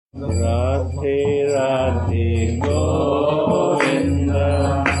Radhe Radhe Govinda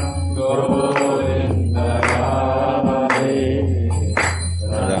Govinda Radhe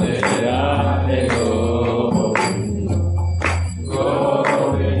Radhe Radhe Govinda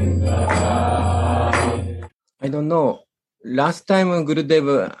Govinda Radhe. I don't know. Last time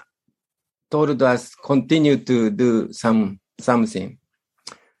Gurudev told us continue to do something.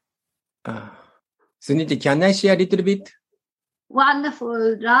 Suniti, can I share a little bit?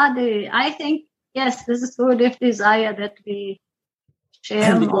 Wonderful, Radhe. I think, yes, this is good if desire that we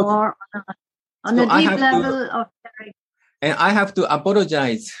share more on a deep level of sharing. And I have to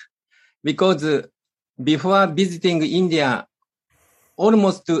apologize because before visiting India,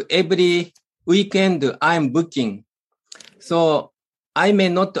 almost every weekend I'm booking. So I may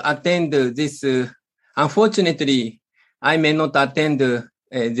not attend this. Unfortunately, I may not attend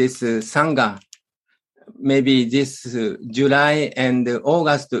this Sangha. Maybe this July and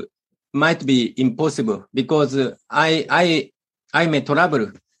August might be impossible because I may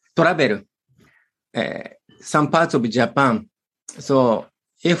travel some parts of Japan. So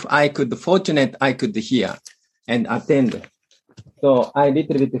if I could hear and attend. So I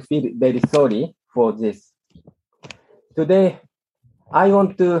little bit feel very sorry for this. Today, I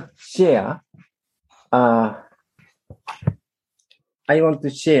want to share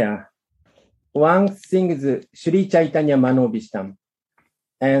one thing is Sri Chaitanya Manobishtam.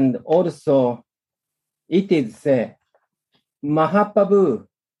 And also, it is said, Mahaprabhu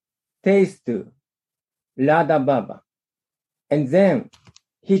taste Radha Baba. And then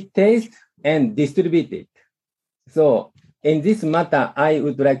he taste and distribute it. So, in this matter, I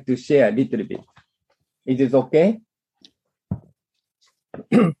would like to share a little bit. Is it okay?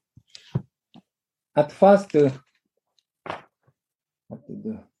 At first, what to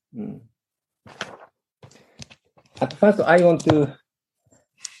do? At first, I want to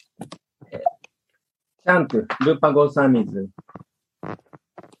chant Rupa Goswami's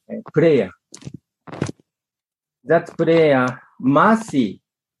prayer. That prayer, mercy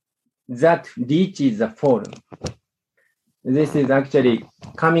that reaches the fallen. This is actually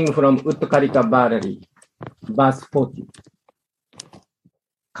coming from Utkarika Bharati, verse 40.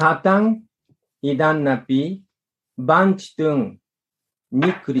 Katang idannapi banchitun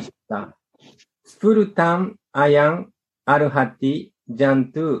nikrishta spurtam ayam arhati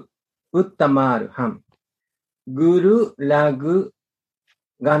jantu uttamarham guru lagu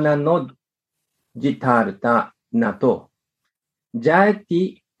gananod jitarta nato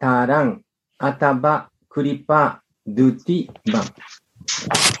jayati tarang ataba kripa duti bam.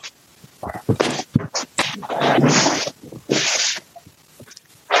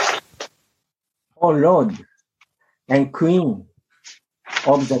 O Lord and Queen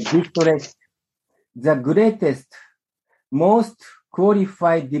of the distressed, the greatest, most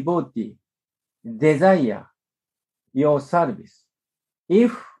qualified devotee, desire your service.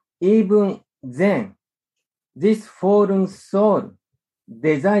 If even then this fallen soul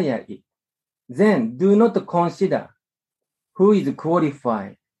desire it, then do not consider who is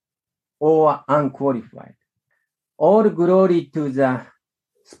qualified or unqualified. All glory to the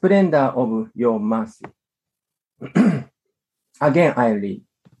splendor of your mercy. Again, I read.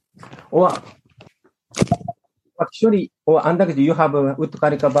 Or actually, or Andak, do you have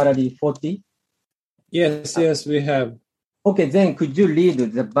Utkarika Bharati 40? Yes, we have. Okay, then could you read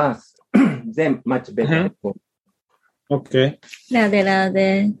the verse? Then much better. Okay.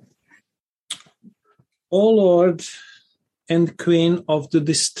 Radhe. O Lord and Queen of the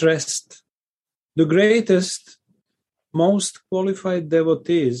distressed, the greatest, most qualified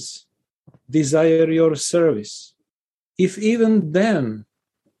devotees desire your service. If even then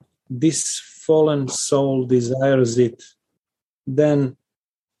this fallen soul desires it, then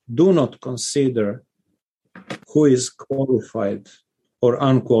do not consider who is qualified or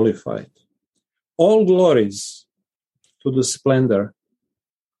unqualified. All glories to the splendor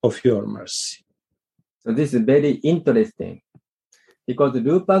of your mercy. So this is very interesting because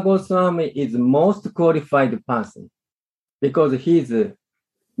Rupa Goswami is most qualified person because he is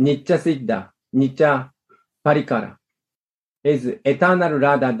Nitya Siddha, Nitya Parikara, is eternal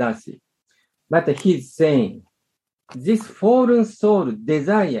Radha Dasi. But he's saying, this fallen soul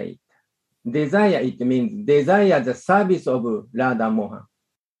desire it. Desire it means desire the service of Radha Mohan.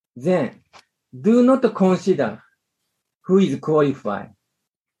 Then do not consider who is qualified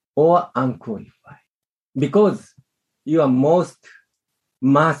or unqualified because you are most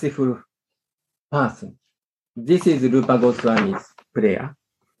merciful person. This is Rupa Goswami's prayer.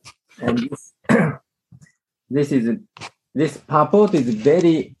 And this purport is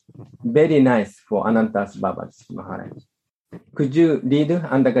very, very nice for Anantas Babaji Maharaj. Could you read,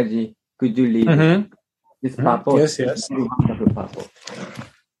 Andakaji? Could you read this purpose? Yes. Wonderful purpose.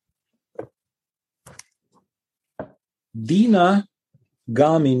 Dina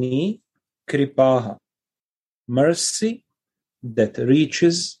Gamini Kripaha, mercy that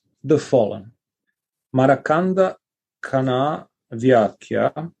reaches the fallen. Marakanda Kana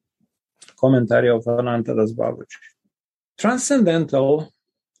Vyakya, commentary of Anantadas Babaji. Transcendental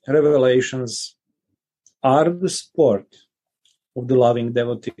revelations are the sport of the loving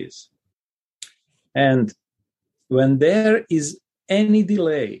devotees. And when there is any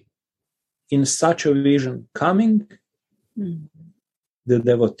delay in such a vision coming, the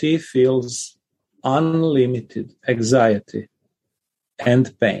devotee feels unlimited anxiety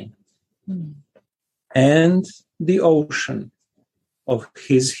and pain. And the ocean of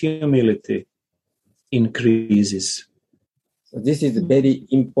his humility increases. So this is a very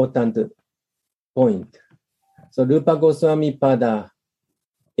important point. So Rupa Goswami Pada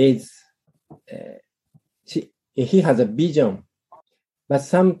is, he has a vision, but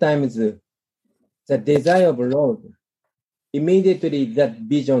sometimes the desire of Lord, immediately that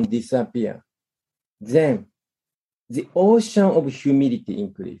vision disappears. Then the ocean of humility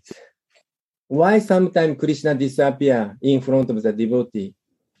increases. Why sometimes Krishna disappear in front of the devotee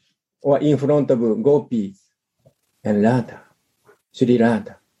or in front of gopis and Radha, Sri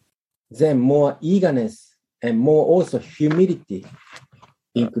Radha? Then more eagerness and more also humility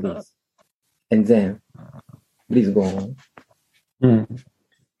increase. And then, please go on.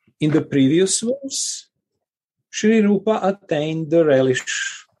 In the previous verse, Sri Rupa attained the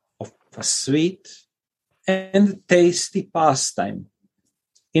relish of a sweet and tasty pastime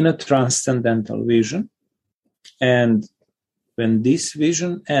in a transcendental vision. And when this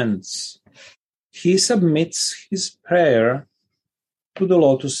vision ends, he submits his prayer to the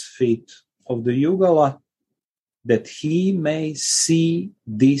lotus feet of the Yugala that he may see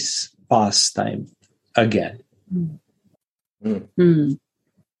this pastime again.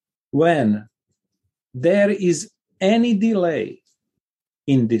 When there is any delay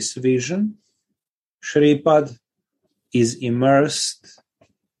in this vision, Shripad is immersed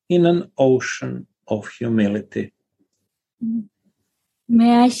in an ocean of humility.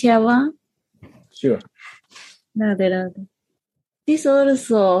 May I share one? Sure. Radhe. This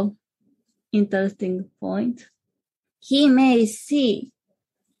also interesting point. He may see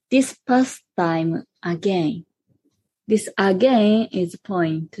this pastime again. This again is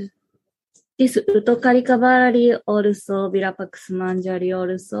point. This Uttokari also, Virupaksha Manjari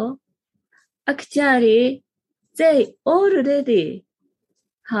also. Actually, they already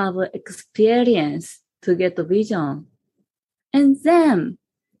have experience to get vision. And then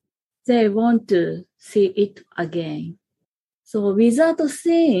they want to see it again. So without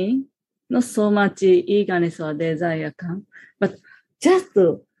seeing, not so much eagerness or desire come, but just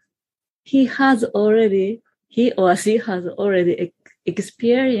he or she has already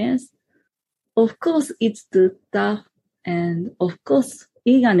experienced. Of course, it's too tough, and of course,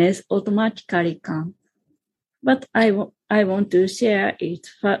 eagerness automatically comes. But I want to share it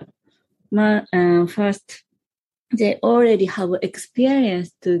first. They already have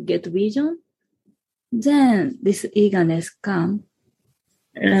experience to get vision. Then this eagerness comes.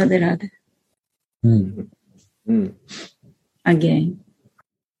 Radhe. Again.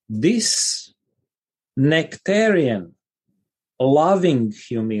 This nectarian, loving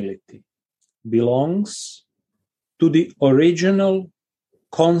humility belongs to the original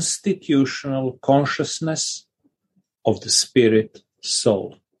constitutional consciousness of the spirit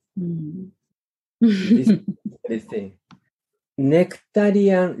soul. This thing.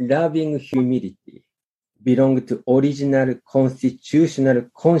 Nectarian loving humility belongs to original constitutional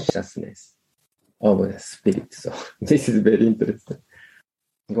consciousness of the spirit soul. This is very interesting.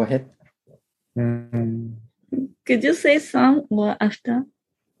 Go ahead. Could you say some more after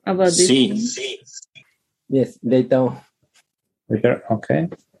about this? Yes, later on. Okay.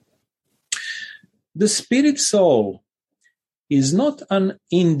 The spirit soul is not an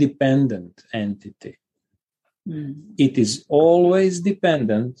independent entity. It is always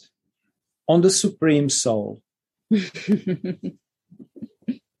dependent on the Supreme Soul.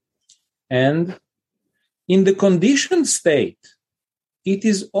 And in the conditioned state, it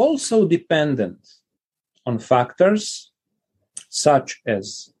is also dependent on factors such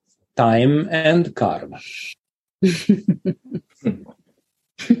as time and karma.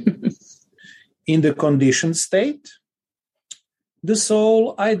 In the conditioned state, the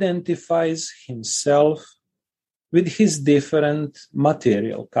soul identifies himself with his different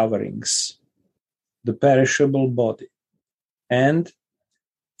material coverings, the perishable body, and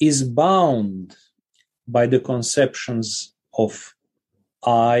is bound by the conceptions of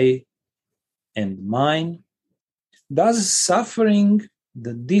I and mine, thus suffering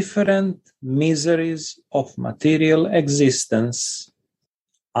the different miseries of material existence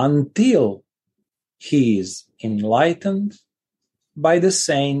until he is enlightened by the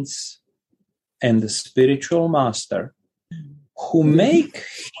saints and the spiritual master who make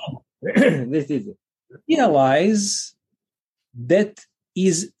this is realize that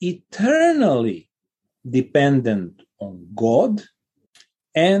is eternally dependent on God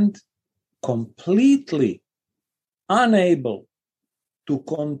and completely unable to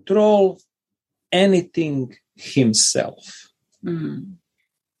control anything himself.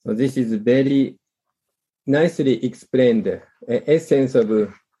 So this is very nicely explained essence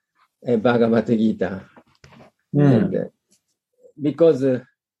of Bhagavad Gita. And, because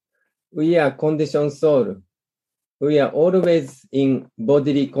we are conditioned soul, we are always in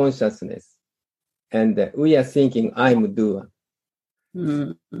bodily consciousness, and we are thinking, I'm doer.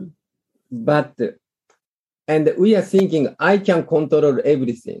 But, and we are thinking, I can control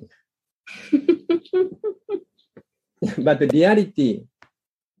everything. But the reality,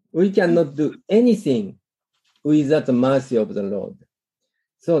 we cannot do anything without the mercy of the Lord.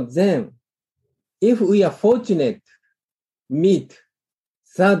 So then, if we are fortunate, meet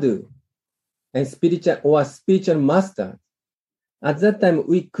sadhu and spiritual master, at that time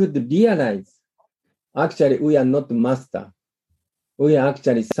we could realize, actually we are not master. We are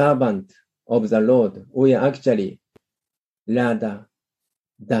actually servant of the Lord. We are actually Radha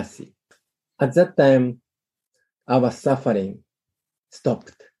Dasi. At that time, our suffering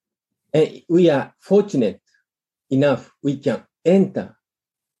stopped. And we are fortunate enough, we can enter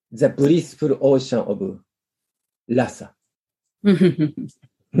the blissful ocean of rasa.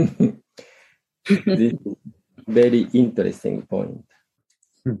 This is very interesting point.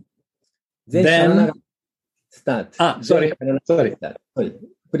 Then start. Sorry. Start.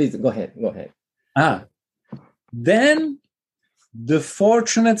 Please go ahead. Then the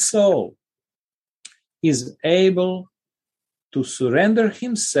fortunate soul is able to surrender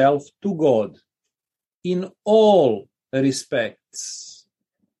himself to God in all respects.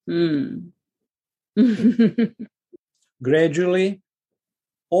 Gradually,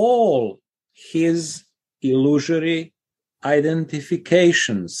 all his illusory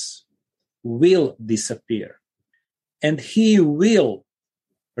identifications will disappear, and he will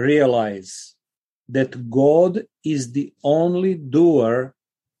realize that God is the only doer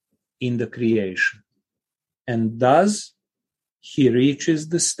in the creation, and thus he reaches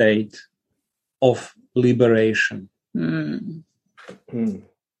the state of liberation.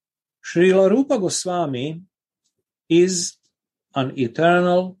 Srila Rupa Goswami is an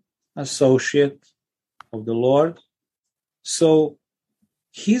eternal associate of the Lord, so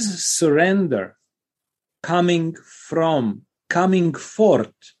his surrender coming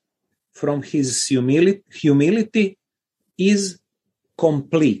forth from his humility is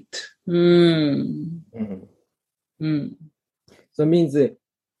complete. So means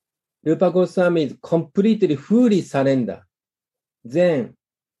Rupa Goswami is completely, fully surrender. Then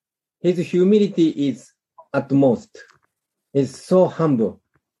his humility is at most. Is so humble.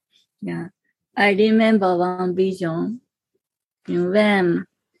 Yeah. I remember one vision when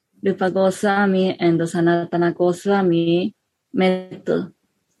Rupa Goswami and Sanatana Goswami met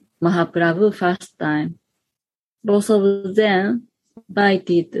Mahaprabhu first time. Both of them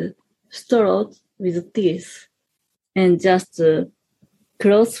bited straws with teeth and just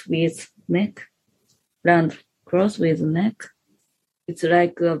cross with neck, round cross with neck. It's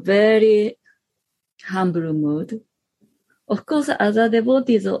like a very humble mood. Of course, other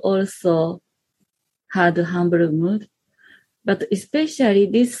devotees also had humble mood, but especially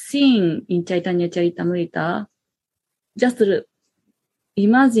this scene in Chaitanya Charitamrita, just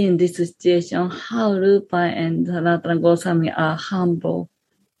imagine this situation, how Rupa and Sanatana Goswami are humble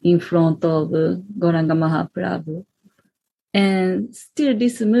in front of Gauranga Mahaprabhu. And still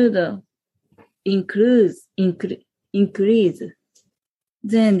this mood increase.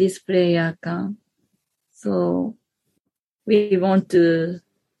 Then this prayer comes. So we want to,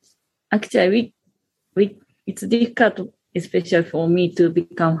 actually, it's difficult, especially for me, to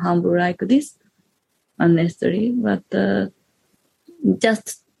become humble like this, honestly, but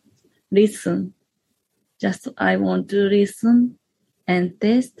just listen. I want to listen and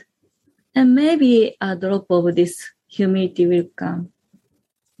taste, and maybe a drop of this humility will come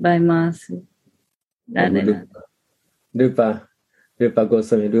by mercy. Rupa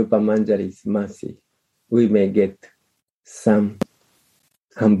Goswami, Rupa Manjari's mercy, we may get some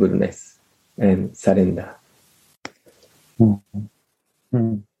humbleness and surrender.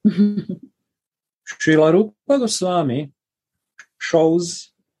 Srila Rupa Goswami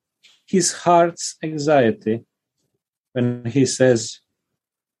shows his heart's anxiety when he says,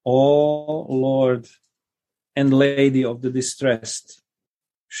 "O Lord and Lady of the distressed,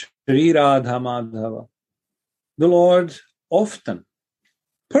 Shri Radha Madhava." The Lord often,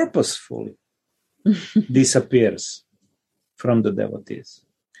 purposefully disappears from the devotees,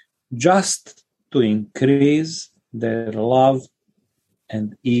 just to increase their love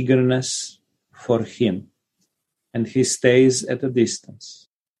and eagerness for him. And he stays at a distance,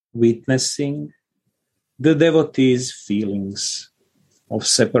 witnessing the devotees' feelings of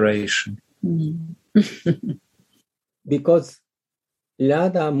separation. Because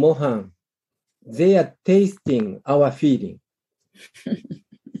Radha Mohan, they are tasting our feeling.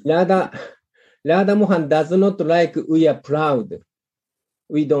 Radha Mohan does not like we are proud.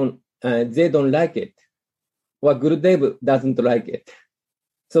 They don't like it. Or Gurudev doesn't like it.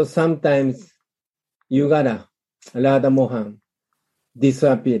 So sometimes Yugara, Radha Mohan,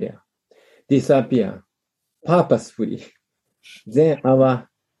 disappear purposefully. Then our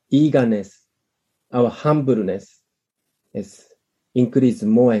eagerness, our humbleness is increased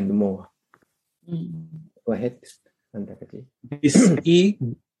more and more. Go ahead, Andakaji. This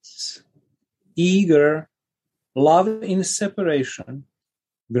eager love in separation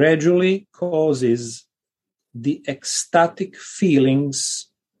gradually causes the ecstatic feelings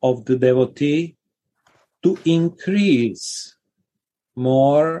of the devotee to increase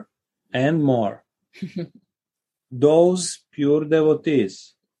more and more. Those pure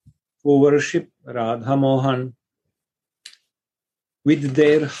devotees who worship Radha Mohan with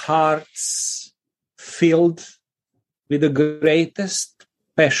their hearts filled with the greatest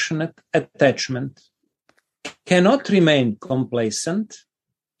passionate attachment cannot remain complacent.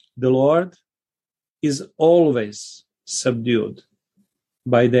 The Lord is always subdued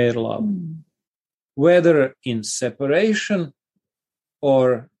by their love, whether in separation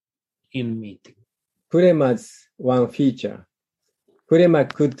or in meeting. Prema's one feature. Prema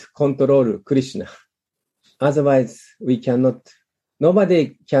could control Krishna. Otherwise,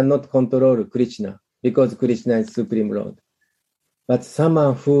 nobody cannot control Krishna because Krishna is Supreme Lord. But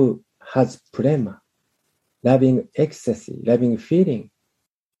someone who has prema, loving ecstasy, loving feeling,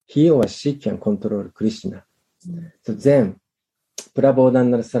 he or she can control Krishna. So then,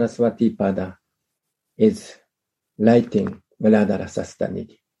 Prabodhananda Saraswati Pada is writing Radha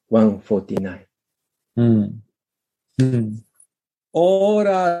Rasasthanidhi, 149. O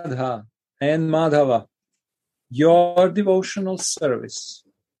Radha and Madhava, your devotional service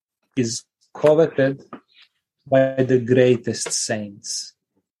is coveted by the greatest saints.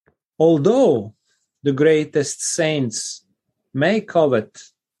 Although the greatest saints may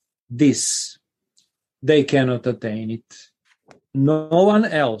covet this, they cannot attain it. No one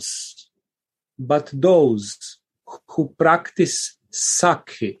else but those who practice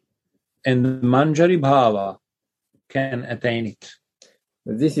Sakhi and Manjari Bhava can attain it.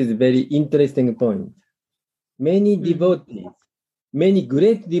 This is a very interesting point. Many devotees, many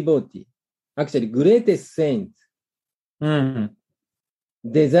great devotees, actually greatest saints,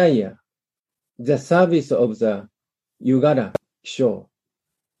 desire the service of the Yugara Kishore,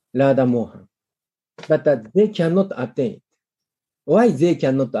 Radha Mohan, but they cannot attain. Why they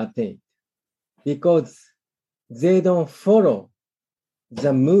cannot attain? Because they don't follow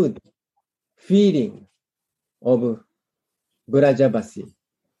the mood, feeling of Brajabasi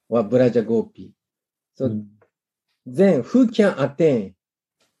or Brajagopi. So then who can attain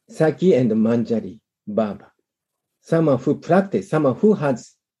Sakhi and Manjari Baba? Someone who practice, someone who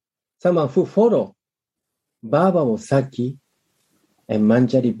follow Baba or Sakhi and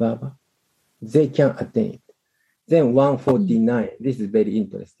Manjari Baba, they can attain it. Then 149, this is very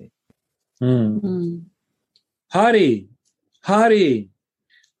interesting. Hari,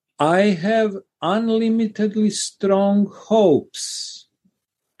 I have unlimitedly strong hopes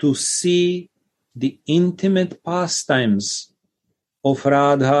to see the intimate pastimes of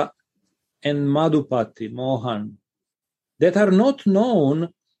Radha and Madhupati Mohan that are not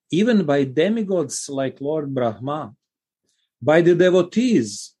known even by demigods like Lord Brahma, by the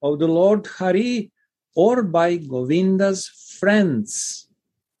devotees of the Lord Hari, or by Govinda's friends,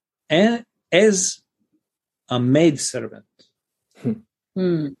 and as a maidservant.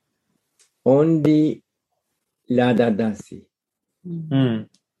 Only Radha Dasi.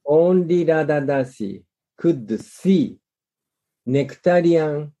 Only Radha Dasi could see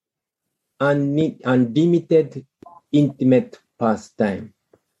nectarian, unlimited, intimate pastime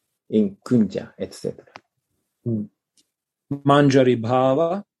in Kunja, etc. Manjari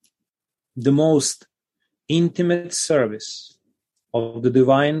Bhava, the most intimate service of the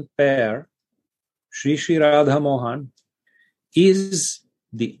divine pair, Shri Shri Radha Mohan, is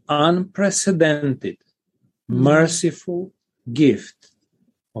the unprecedented, merciful gift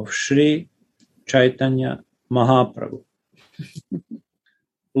of Sri Chaitanya Mahaprabhu.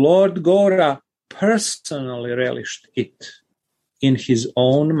 Lord Gaura personally relished it in his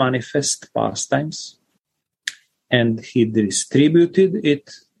own manifest pastimes, and he distributed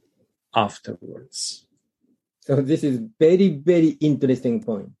it afterwards. So this is very, very interesting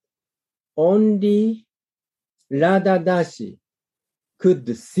point. Only Radha Dashi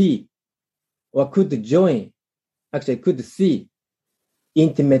could see or could join, actually could see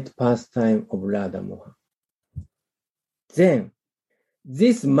intimate pastime of Radha Mohan. Then,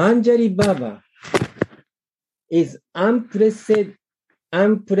 this Manjari Baba is unprecedented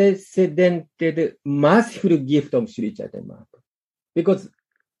merciful gift of Sri Chaitanya Mahaprabhu. Because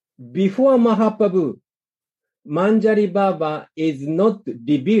before Mahaprabhu, Manjari Baba is not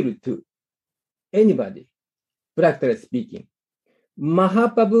revealed to anybody, practically speaking.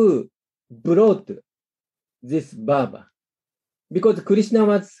 Mahaprabhu brought this Baba because Krishna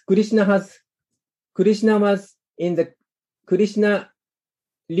was in the Krishna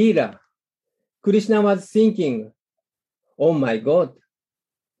Leela. Krishna was thinking, oh my God,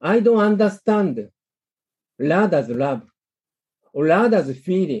 I don't understand Radha's love or Radha's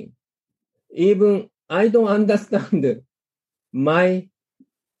feeling. Even I don't understand my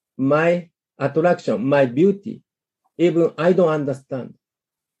attraction, my beauty. Even I don't understand.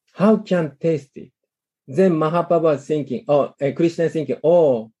 How can taste it? Then Mahaprabhu was thinking, Krishna is thinking,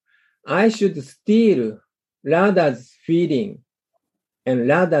 I should steal Radha's feeling and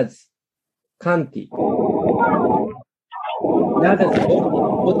Radha's kanti. Radha's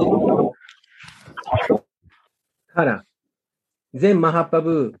body. Kara. Then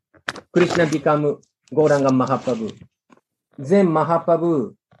Mahaprabhu, Krishna become Gauranga Mahaprabhu. Then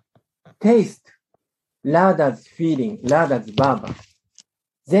Mahaprabhu taste Radha's feeling, Radha's Baba.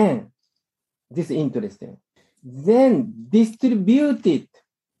 Then, this is interesting. Then distribute it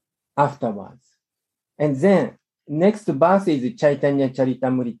afterwards. And then, next verse is Chaitanya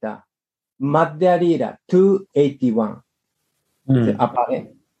Charitamrita, Madhya Leela 281. The upper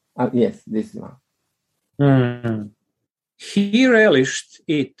end. Yes, this one. He relished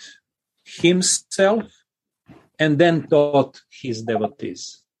it himself and then taught his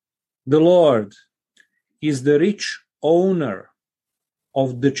devotees. The Lord is the rich owner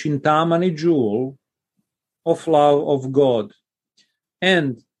of the Chintamani jewel of love of God,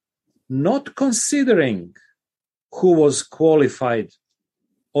 and not considering who was qualified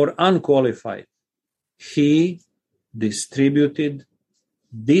or unqualified, he distributed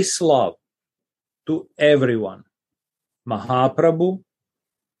this love to everyone. Mahaprabhu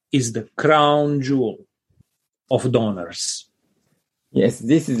is the crown jewel of donors. Yes,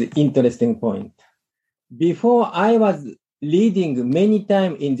 this is an interesting point. Before I was reading many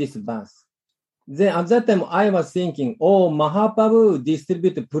times in this verse. Then at that time I was thinking, Mahaprabhu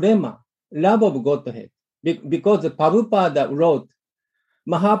distributed prema, love of Godhead. Because Prabhupada wrote,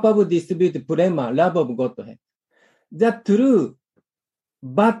 Mahaprabhu distributed prema, love of Godhead. That's true.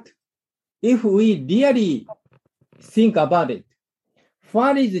 But if we really think about it,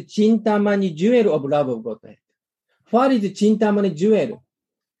 what is Chintamani jewel of love of Godhead? What is Chintamani jewel?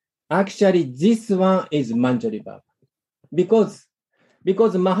 Actually, this one is Manjari Baba. Because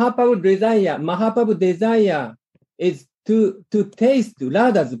Mahaprabhu desire is to taste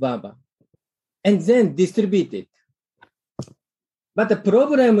Radha's Baba and then distribute it. But the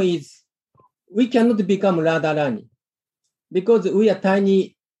problem is we cannot become Radharani because we are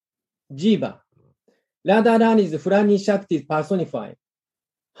tiny jiva. Radharani is Fulani Shakti personified.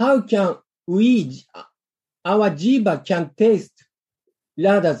 How can our jiva can taste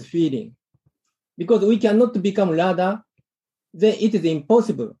Radha's feeling? Because we cannot become Radha, then it is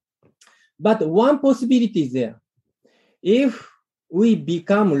impossible. But one possibility is there. If we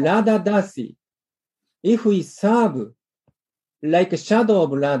become Radha Dasi, if we serve like a shadow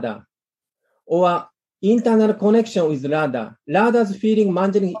of Radha, or internal connection with Radha, Radha's feeling,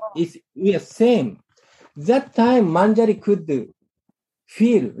 Manjari we are same. That time Manjari could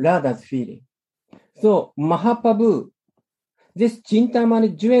feel Radha's feeling. So Mahaprabhu, this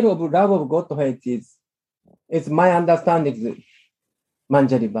Chintamani jewel of love of Godhead is my understanding is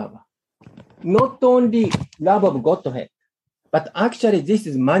Manjari Baba. Not only love of Godhead, but actually this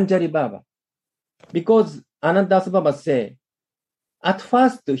is Manjari Baba. Because Anandas Baba say, at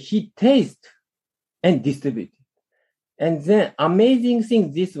first he tastes and distributes. And then amazing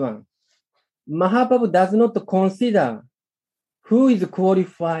thing, this one, Mahaprabhu does not consider who is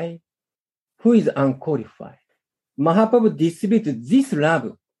qualified, who is unqualified. Mahaprabhu distributes this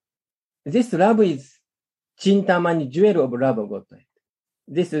love. This love is Chintamani, jewel of love of Godhead.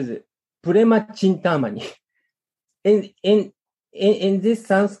 This is Prema Chintamani. In this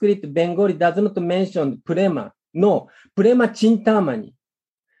Sanskrit, Bengali does not mention Prema. No, Prema Chintamani.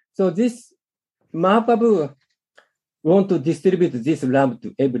 So this Mahaprabhu want to distribute this love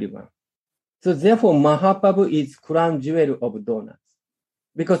to everyone. So therefore, Mahaprabhu is crown jewel of donuts.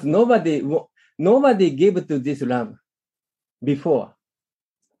 Because nobody gave to this love before.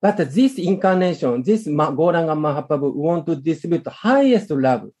 But this incarnation, this Gauranga Mahaprabhu want to distribute highest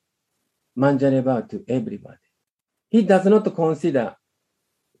love, Manjareva, to everybody. He does not consider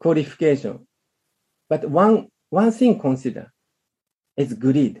qualification. But one thing consider is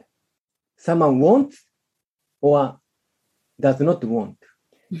greed. Someone wants or does not want.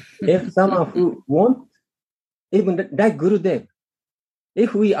 If someone who wants, even like Gurudev,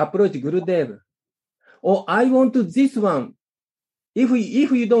 if we approach Gurudev, or I want to this one, if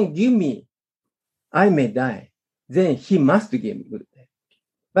you don't give me, I may die. Then he must give Gurudev.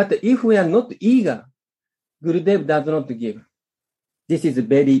 But if we are not eager, Gurudev does not give. This is a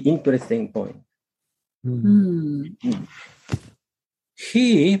very interesting point.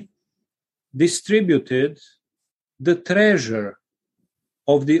 He distributed the treasure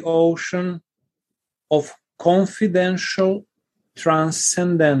of the ocean of confidential,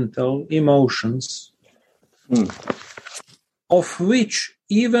 transcendental emotions, of which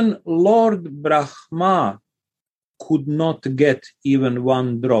even Lord Brahma could not get even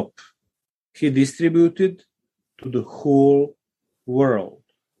one drop. He distributed to the whole world.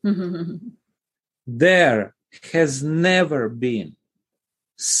 There has never been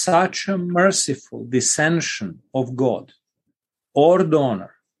such a merciful descension of God or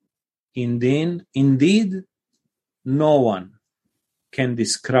donor. Indeed, no one can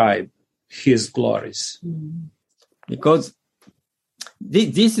describe his glories. Because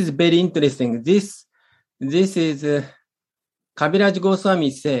this is very interesting. This is Kaviraj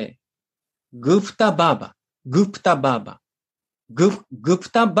Goswami say, Gupta Baba. Gupta Baba.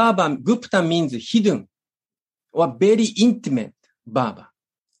 Gupta Baba. Gupta means hidden or very intimate Baba.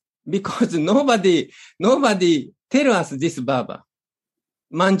 Because nobody tell us this Baba.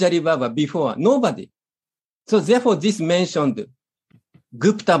 Manjari Baba before. Nobody. So therefore this mentioned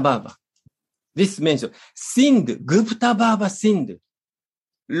Gupta Baba. This mentioned sinned. Gupta Baba sinned.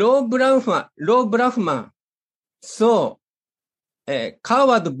 Lord Brahma saw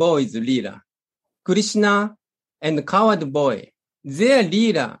coward boy's Leela. Krishna and coward boy. Their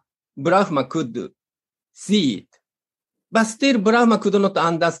Leela, Brahma could see it. But still Brahma could not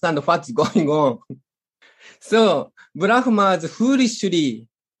understand what's going on. So Brahma foolishly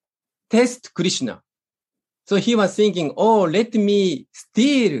test Krishna. So he was thinking, oh, let me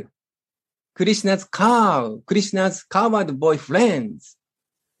steal Krishna's cow, Krishna's coward boy friends.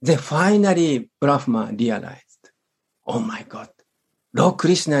 Then finally Brahma realized, oh my God, Lord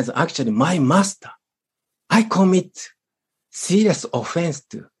Krishna is actually my master. I commit serious offense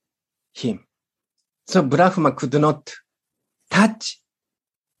to him. So Brahma could not touch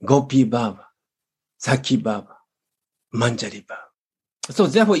Gopi Baba, Saki Baba, Manjari Baba. So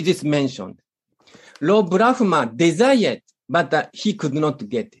therefore it is mentioned. Lord Brahma desired, but he could not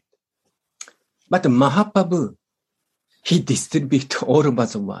get it. But Mahaprabhu, he distributed all over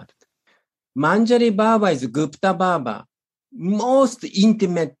the world. Manjari Baba is Gupta Baba, most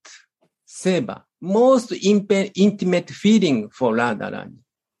intimate seva, most intimate feeling for Radharani.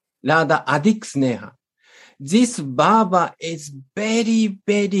 Radha Adik Sneha. This Baba is very,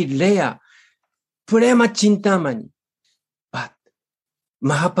 very rare. Prema Chintamani. But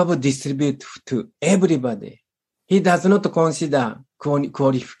Mahaprabhu distributes to everybody. He does not consider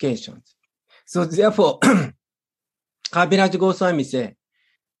qualifications. So therefore, Kaviraj Goswami said,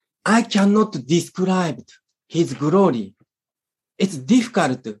 I cannot describe his glory. It's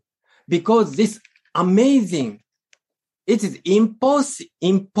difficult because this amazing, it is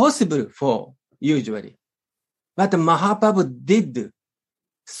impossible for usually. But Mahaprabhu did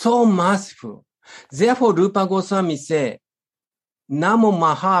so merciful. Therefore, Rupa Goswami said, Namo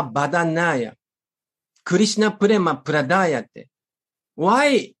Mahabhadanaya, Krishna Prema Pradayate.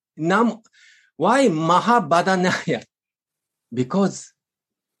 Why Mahabhadanaya? Because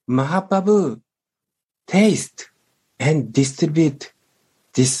Mahaprabhu taste and distribute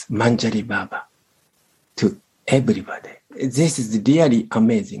this Manjari Baba to everybody. This is really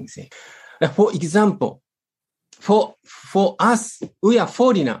amazing thing. For example, for us, we are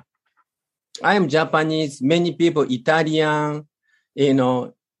foreigner. I am Japanese, many people Italian,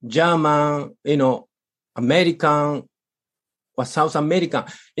 German, American or South American,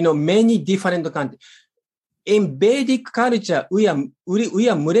 many different countries. In Vedic culture, we are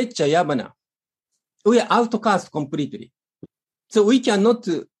Murecha Yavana. we are outcast completely. So we cannot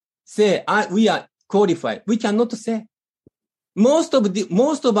say we are qualified. We cannot say. Most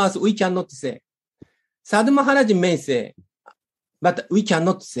of us, we cannot say. Sadhu Maharaj may say, but we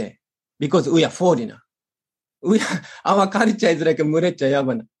cannot say because we are foreigner. Our culture is like Murecha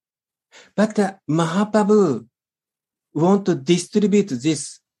Yavana. But Mahaprabhu want to distribute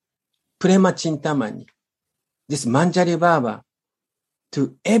this Prema Chintamani, this Manjari Baba,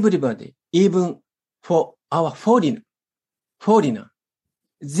 to everybody, even for our foreigner.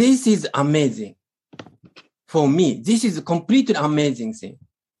 This is amazing. For me, this is a completely amazing thing.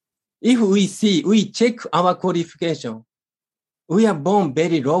 If we check our qualification, we are born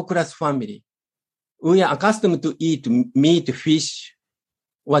very low-class family. We are accustomed to eat meat, fish,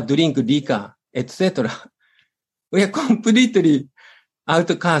 or drink liquor, etc. We are completely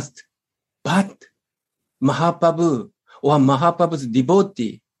outcast. But Mahaprabhu or Mahaprabhu's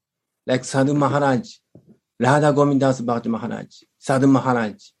devotee, like Sadhu Maharaj, Radha Govindas Bhatt Maharaj, Sadhu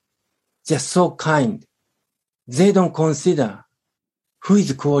Maharaj, they're so kind. They don't consider who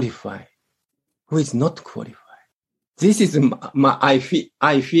is qualified, who is not qualified. This is I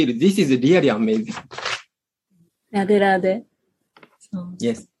feel this is really amazing. Radhe Radhe. So,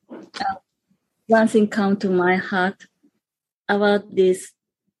 yes. One thing come to my heart about this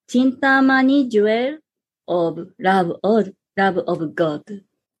Chintamani jewel of love of God.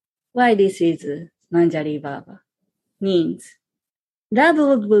 Why this is Manjari Baba? Means love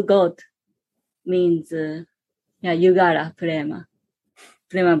of God means Yugara Prema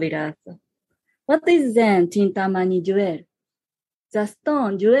Virasa. What is then Chintamani jewel? The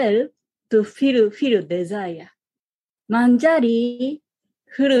stone jewel to feel desire. Manjari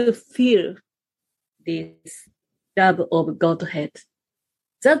fulfill this love of Godhead.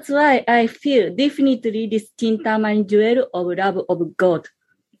 That's why I feel definitely this Chintamani jewel of love of God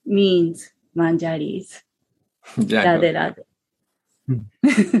means Manjaris. Radhe Radhe.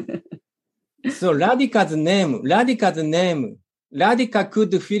 So Radhika's name, Radhika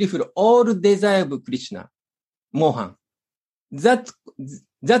could fulfill all desire of Krishna, Mohan. That's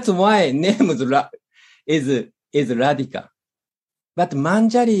why name is Radhika. But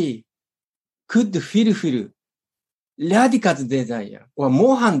Manjari could fulfill Radhika's desire or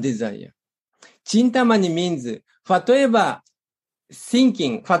Mohan desire. Chintamani means whatever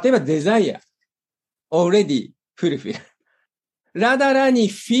thinking, whatever desire already fulfilled. Radharani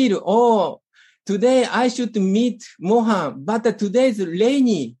feel, today I should meet Mohan, but today is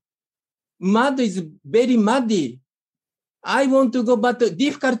rainy. Mud is very muddy. I want to go, but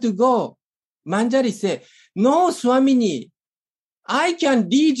difficult to go. Manjari say, no, Swamini, I can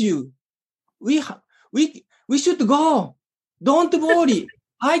lead you. We should go. Don't worry.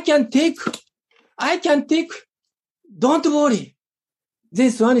 I can take. Don't worry.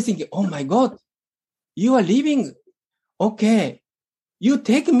 Then Swami thinking, oh my God, you are leaving. Okay. You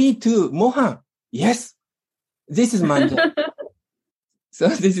take me to Mohan. Yes. This is Manjari. So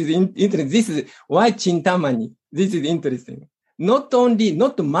this is interesting. This is why Chintamani. This is interesting. Not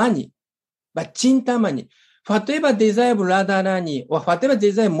money, but Chintamani. Whatever desire of Radharani or whatever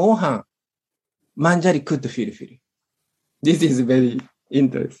desire Mohan, Manjari could fulfill. This is very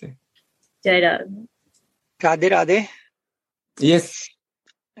interesting. Jai Radhe Radhe. Yes.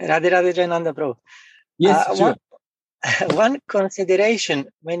 Radhe Radhe Jayananda Prabhu. Yes, sure. One consideration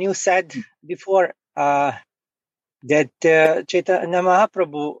when you said before that Chaitanya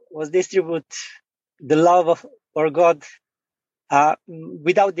Mahaprabhu was distribute the love for God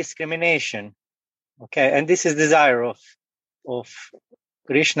without discrimination. Okay, and this is desire of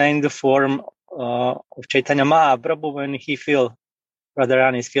Krishna in the form of Chaitanya Mahaprabhu when he feel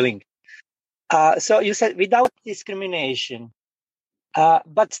Radharani is feeling. So you said without discrimination,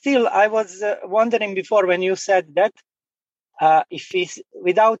 but still I was wondering before when you said that if it's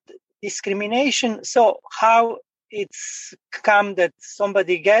without discrimination, so how it's come that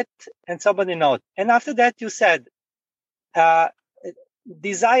somebody get and somebody not? And after that you said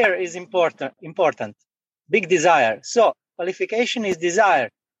desire is important, big desire. So qualification is desire,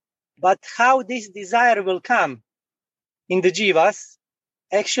 but how this desire will come in the jivas?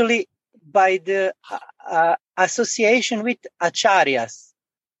 Actually, by the association with acharyas,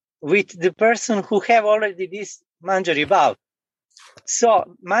 with the person who have already this manjari bhav.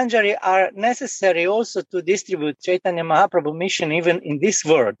 So manjari are necessary also to distribute Chaitanya Mahaprabhu mission even in this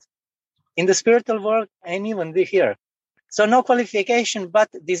world, in the spiritual world, and even here. So no qualification, but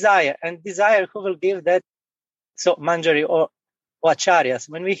desire. And desire, who will give that? So manjari or acharyas.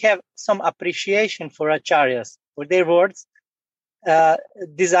 When we have some appreciation for acharyas, for their words,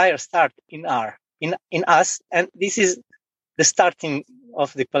 desire start in us. And this is the starting of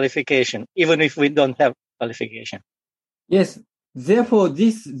the qualification, even if we don't have qualification. Yes. Therefore,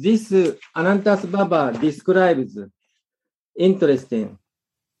 this Anantas Baba describes interesting.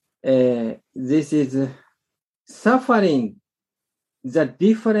 This is suffering the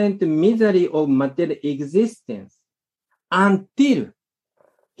different misery of material existence until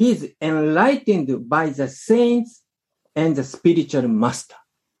he is enlightened by the saints and the spiritual master.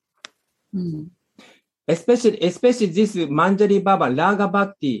 Especially this Manjari Baba, Raga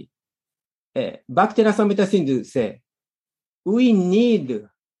Bhakti, Bhakti Rasamrita Sindhu say, we need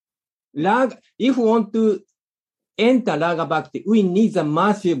Raga, if we want to enter Raga Bhakti, we need the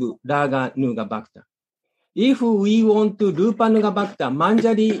mercy of Raga Nuga Bhakta. If we want to Rupa Nuga Bhakta,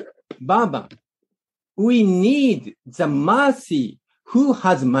 Manjari Baba, we need the mercy who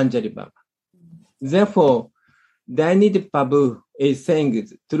has Manjari Baba. Therefore, Dayanidhi Prabhu is saying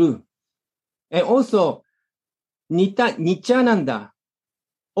it's true. And also, Nityananda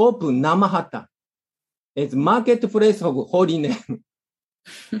open Namahata. It's marketplace of holy name.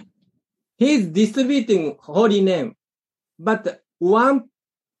 He's distributing holy name, but one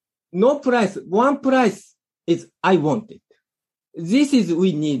price is I want it. This is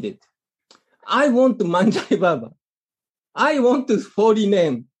we need it. I want Manjari Baba. I want holy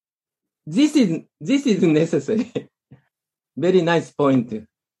name. This is necessary. Very nice point.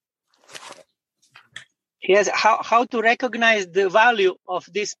 Yes, how to recognize the value of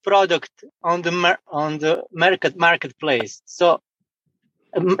this product on the marketplace. So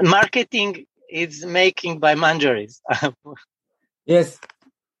marketing is making by Manjaris. Yes,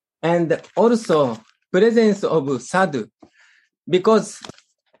 and also presence of sadhu, because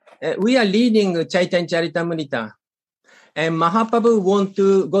we are reading Chaitanya Charitamrita, and Mahaprabhu want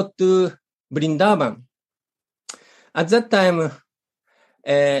to go to Vrindavan. At that time,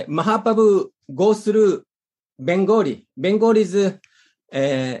 Mahaprabhu goes through Bengali. Bengali is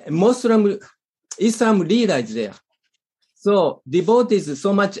Muslim, Islam leader is there. So devotees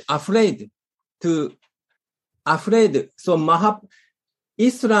so much afraid. So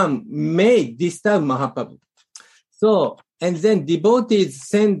Islam may disturb Mahaprabhu. So, and then devotees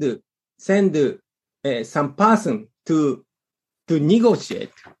send some person to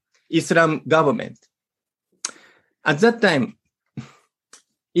negotiate Islam government. At that time,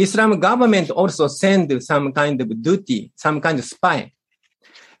 Islam government also send some kind of duty, some kind of spy.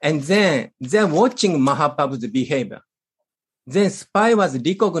 And then they're watching Mahaprabhu's behavior. Then spy was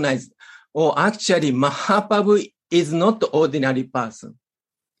recognized, actually Mahaprabhu is not the ordinary person.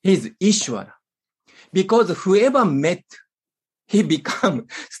 He's Ishwara. Because whoever met, he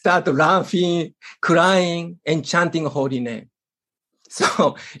start laughing, crying, and chanting holy name.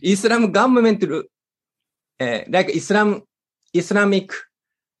 So Islam government, like Islamic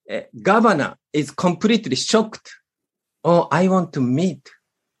governor is completely shocked. I want to meet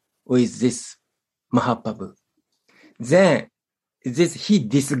with this Mahaprabhu. Then he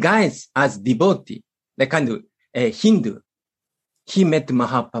disguised as devotee, like kind of a Hindu. He met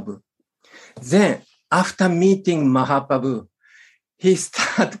Mahaprabhu. Then after meeting Mahaprabhu, he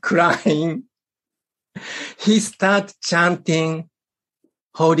start crying. He start chanting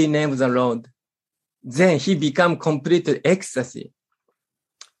holy name of the Lord. Then he become complete ecstasy.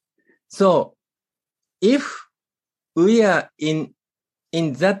 So if we are in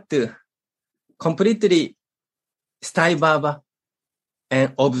that completely Sai Baba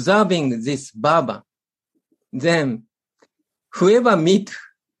and observing this Baba, then whoever meet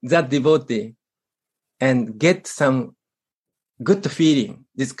that devotee and get some good feeling,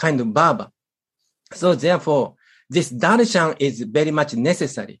 this kind of Baba. So therefore, this darshan is very much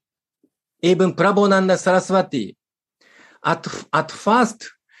necessary. Even Prabhupada Saraswati, at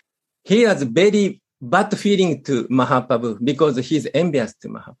first, he has very bad feeling to Mahaprabhu because he's envious to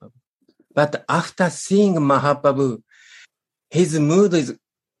Mahaprabhu. But after seeing Mahaprabhu, his mood is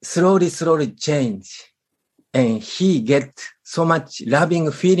slowly change. And he gets so much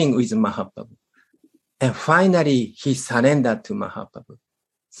loving feeling with Mahaprabhu. And finally, he surrendered to Mahaprabhu.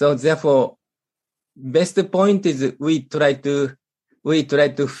 So therefore, best point is we try to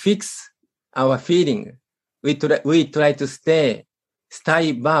fix our feeling. We try to stay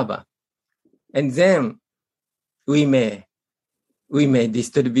Baba. And then we may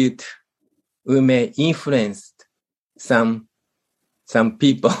distribute, we may influence some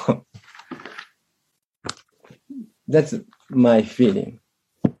people. That's my feeling.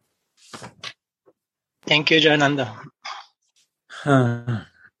 Thank you, Jayananda.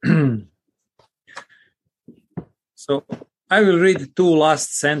 So I will read two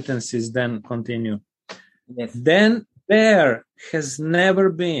last sentences, then continue. Yes. Then there has never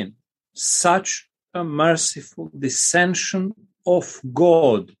been such a merciful descension of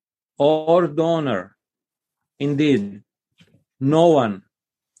God or donor. Indeed, no one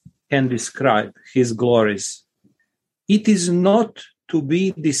can describe his glories. It is not to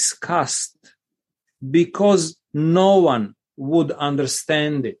be discussed because no one would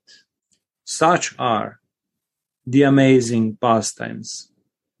understand it. Such are the amazing pastimes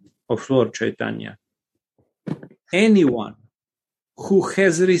of Lord Chaitanya. Anyone who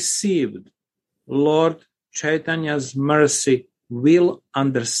has received Lord Chaitanya's mercy will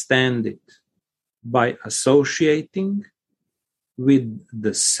understand it by associating with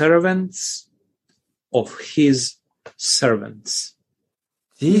the servants of his servants.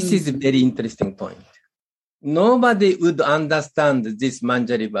 This is a very interesting point. Nobody would understand this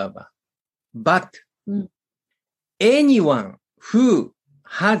Manjari Baba. But anyone who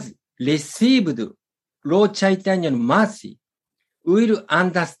has received Lord Chaitanya's mercy will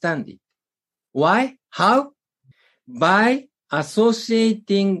understand it. Why? How? By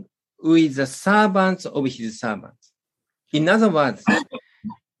associating with the servants of his servants. In other words,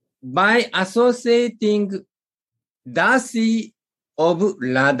 by associating Dasi of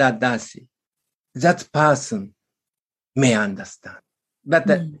Radha Dasi, that person may understand. But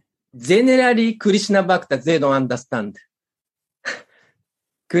generally, Krishna Bhakta, they don't understand.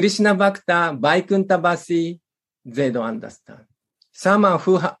 Krishna Bhakta, Vaikuntha Vasi, they don't understand. Someone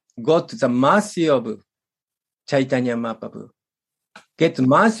who got the mercy of Chaitanya Mahaprabhu, get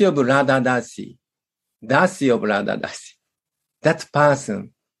mercy of Radha Dasi, Dasi of Radha Dasi, that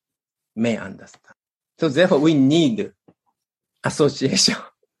person may understand. So therefore, we need association.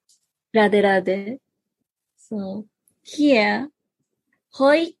 Radhe Radhe. So here,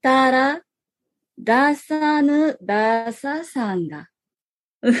 Hoitara Dasanu Dasa Sangha.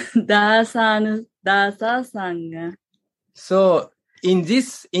 Dasanu Dasa Sangha. So in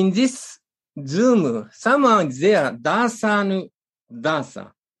this Zoom, someone is there, Dasanu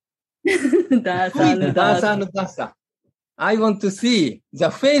Dasa. Dasanu Dasa. Dasanu Dasa. I want to see the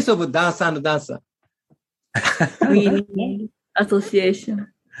face of Dasanu Dasa. We need association.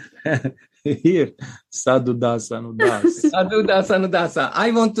 Here, Sadhu Dasanu Das. Sadhu Dasanu Dasa.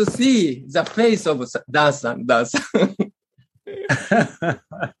 I want to see the face of Dasanu Dasa.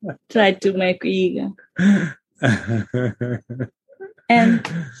 Try to make eager. And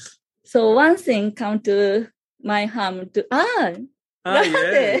so one thing come to my hand to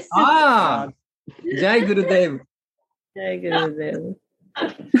Yes. Jai Gurudev. Jai Gurudev.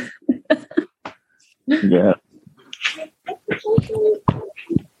 Yeah.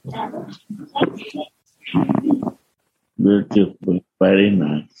 Beautiful, very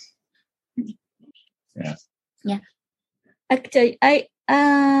nice. Yeah. Actually, I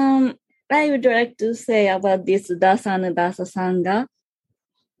would like to say about this Dasana Dasa Sangha.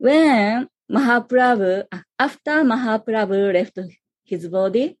 When Mahaprabhu, after Mahaprabhu left his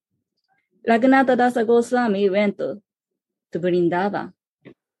body, Raghunatha Dasa Goswami went to Vrindavan.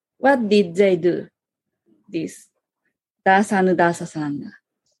 What did they do? This Dasana Dasa Sangha.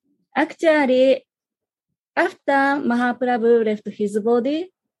 Actually, after Mahaprabhu left his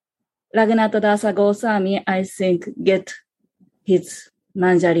body, Raghunatha Dasa Goswami, I think, get his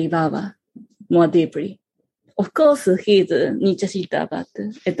Manjari Baba more deeply. Of course, he's Nityasiddha, but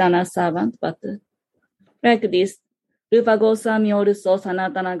eternal servant, but like this, Rupa Goswami also,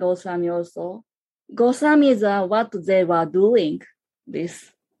 Sanatana Goswami also. Goswamis are what they were doing,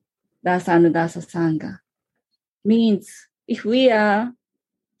 this Dasana Dasa Sangha. Means, if we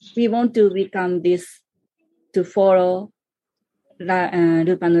want to become this, to follow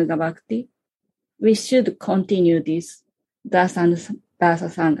Rupanuga Bhakti, we should continue this Dasana Dasa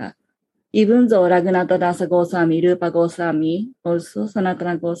Sangha. Even though Raghunatha Dasa Goswami, Rupa Goswami, also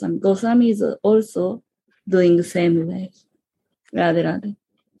Sanatana Goswami, Goswami is also doing the same way. Radhe Radhe.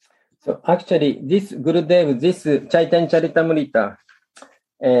 So actually, this Gurudev, this Chaitanya Charitamrita,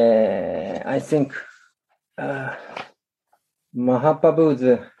 I think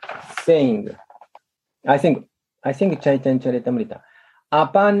Mahaprabhu's saying, I think Chaitanya Charitamrita,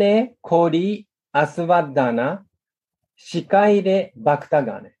 Apane Kori Asvadana Shikaire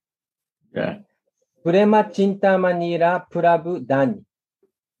Bhaktagane. Yeah. Prema Chintamanira Prabhu Dani.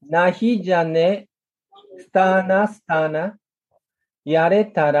 Nahi Jane Stana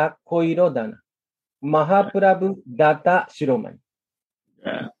Yare Tara Koirodana. Mahaprabhu Data Shiromani.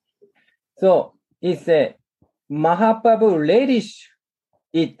 Yeah. So it's a Mahaprabhu relish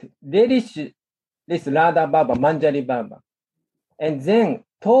this Radha Baba, Manjari Baba, and then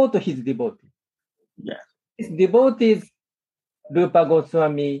taught his devotees. Yeah. His devotees, Rupa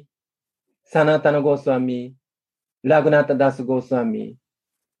Goswami, Sanatana Goswami, Raghunatha Das Goswami,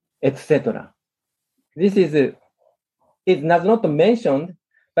 etc. This is, it does not mentioned,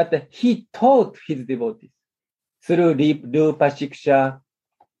 but he taught his devotees through Rupa Shiksha,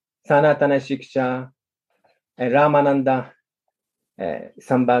 Sanatana Shiksha, Ramananda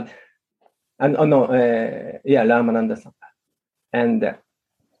Sambad, and Ramananda Sambad, and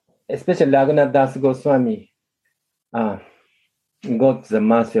especially Raghunath Das Goswami got the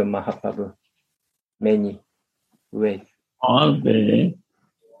mercy of Mahaprabhu many ways. All they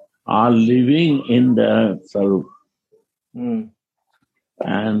are living in the Sarup.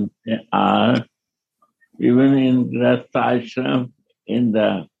 And they are, even in Grihastha ashram, in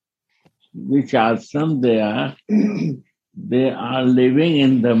the which ashram they are living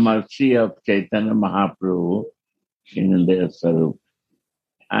in the mercy of Chaitanya Mahaprabhu in their Sarup.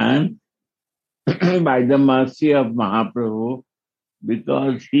 And by the mercy of Mahaprabhu,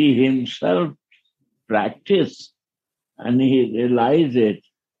 because he himself practiced and he realized it,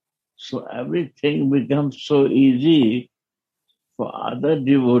 so everything becomes so easy for other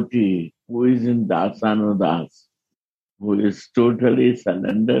devotee who is in Dasanudas, who is totally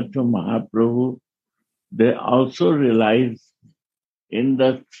surrendered to Mahaprabhu. They also realize in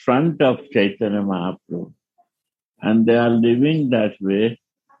the front of Chaitanya Mahaprabhu, and they are living that way.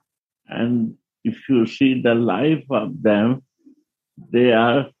 And if you see the life of them, they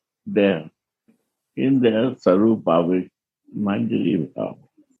are there in their Sarupa Manjari Bhav.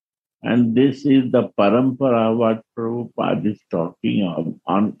 And this is the parampara what Prabhupada is talking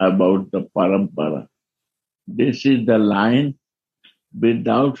on about the parampara. This is the line.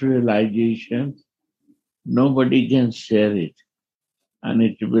 Without realization, nobody can share it. And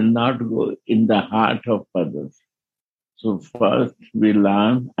it will not go in the heart of others. So first we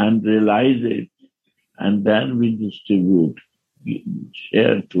learn and realize it, and then we distribute,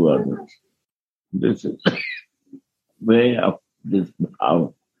 share to others. This is way of this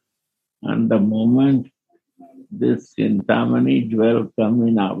bhav. And the moment this Chintamani jewel come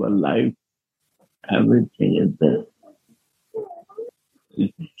in our life, everything is there.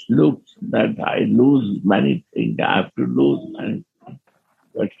 It looks that I lose many things. I have to lose many things.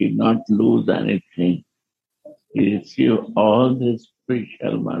 But he not lose anything. He receive all this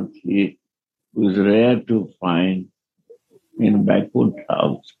special mercy, which is rare to find in Vaikuntha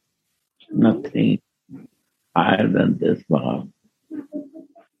house. Nothing higher than this bhav.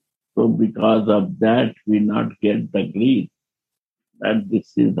 So because of that, we not get the greed that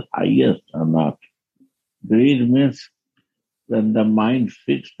this is the highest or not. Greed means when the mind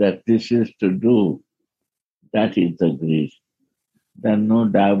fixed that this is to do, that is the greed. Then no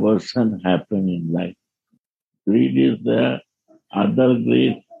diversion happen in life. Greed is the other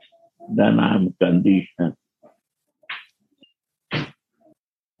greed, then I am conditioned.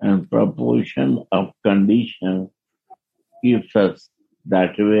 And proportion of condition keeps us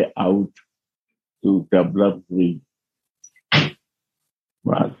that way out to develop greed.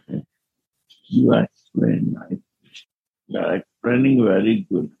 But you explain, you are explaining very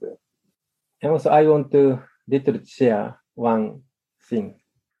good. And also I want to little share one thing.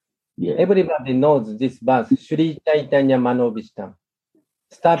 Yes. Everybody knows this verse, Shri Chaitanya Manobishtam,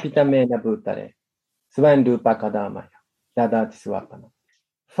 Stapita Mena Bhutare, Swan Rupa Kadamaya, Dadati Swapana.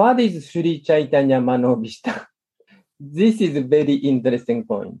 What is Shri Chaitanya Manobishtam? This is a very interesting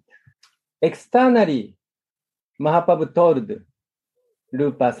point. Externally, Mahaprabhu told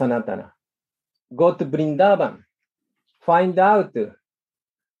Rupa Sanatana, go to Vrindavan, find out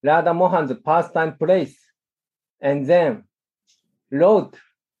Radha Mohan's pastime place, and then wrote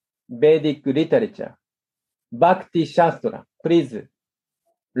Vedic literature, Bhakti Shastra, please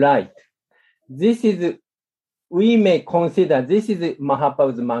write. This is, we may consider this is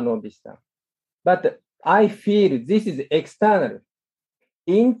Mahaprabhu's Manobishtam. But I feel this is external.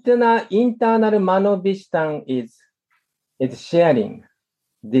 Internal Manobishtam is sharing,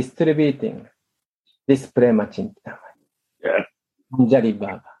 distributing this Prema Chintamani. Yeah. Manjari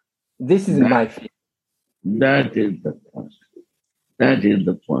Baba. This is my feeling. That is the point. That is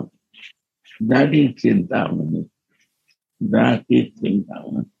the point. That is Chintamani. That is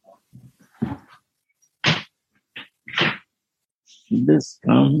Chintamani. This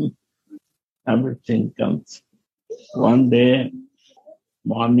comes, everything comes. One day,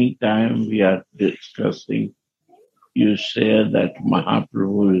 morning time, we are discussing. You say that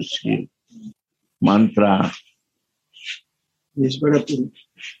Mahaprabhu is here. Mantra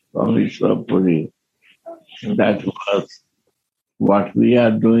from Ishwarapuri. That was what we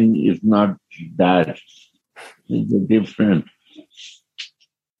are doing is not that. It's different.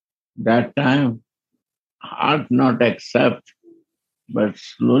 That time, heart not accept, but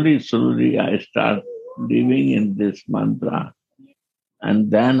slowly I start living in this mantra. And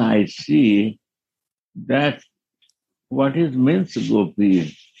then I see that what is means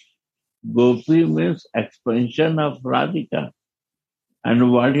gopi? Gopi means expansion of Radhika.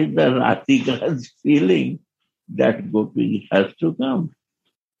 And what is the Radhika's feeling? That gopi has to come.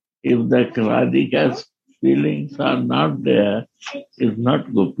 If the Radhika's feelings are not there, it's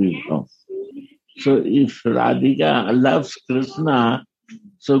not gopi come. So if Radhika loves Krishna,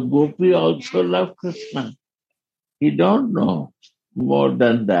 so gopi also loves Krishna. He don't know more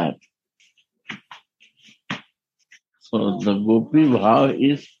than that. So the gopi bhav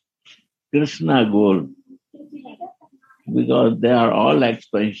is Krishna goal, because they are all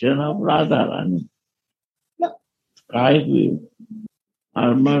expansion of Radharani. Sky view,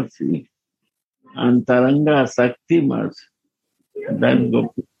 our mercy, Antaranga Sakti mercy, then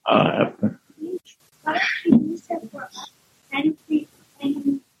gopi happen.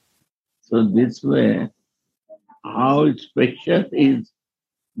 So this way, how special is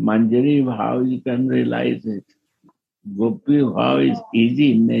Manjari bhav, you can realize it. Gopi bhav is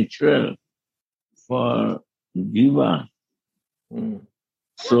easy, natural for Jiva.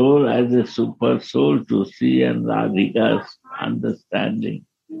 Soul as a super soul to see and Radhika's understanding.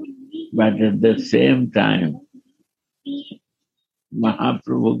 But at the same time,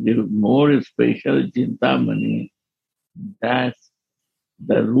 Mahaprabhu gives more special Chintamani. That's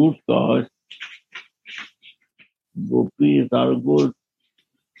the root cause. Gopis are good,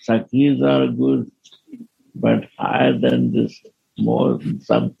 Sakhis are good, but higher than this,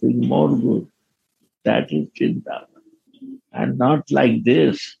 something more good. That is Chintamani. And not like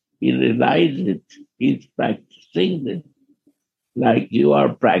this. He realized it. He's practicing it. Like you are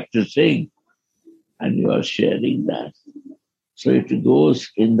practicing and you are sharing that. So it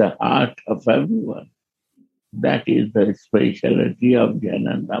goes in the heart of everyone. That is the speciality of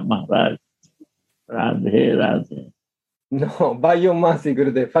Jananda Maharaj. Radhe, Radhe. No, by your mercy,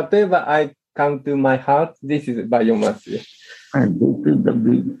 Gurudev. Whatever I come to my heart, this is by your mercy. And this is the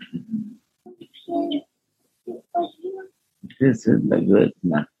big. This is the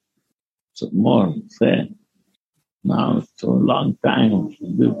greatness. So more say. Now so long time,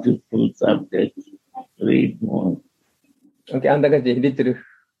 beautiful subject. Read more. Okay, Andagaji, little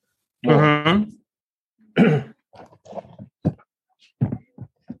more.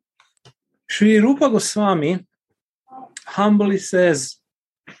 Sri Rupa Goswami humbly says,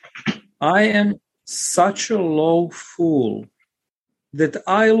 I am such a low fool that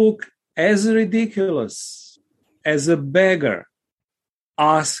I look as ridiculous as a beggar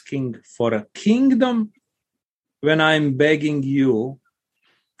asking for a kingdom when I'm begging you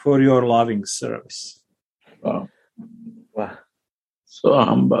for your loving service. Wow. Wow. So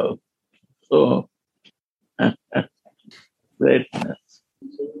humble. So greatness.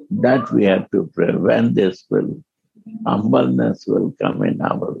 That we have to pray. When this humbleness will come in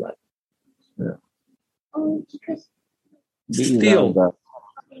our life. Yeah. These are the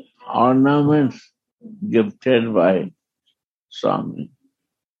ornaments gifted by Swami.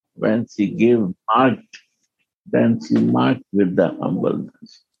 When she gave marked, then she marked with the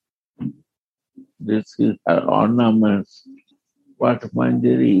humbleness. This is her ornaments, what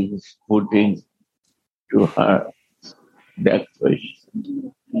Manjari is putting to her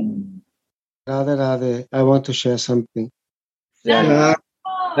decoration. Radhe, Radhe, I want to share something. Yeah.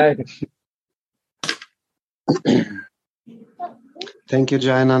 Thank you,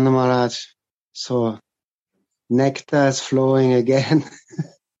 Jayananda Maharaj. So, nectar is flowing again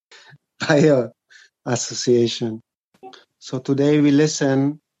by your association. So today we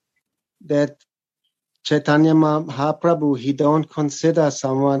listen that Chaitanya Mahaprabhu, he don't consider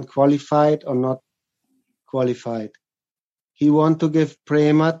someone qualified or not qualified. He want to give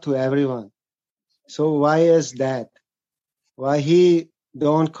prema to everyone. So why is that? Why he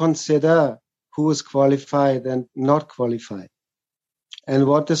don't consider who is qualified and not qualified? And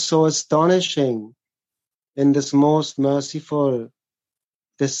what is so astonishing in this most merciful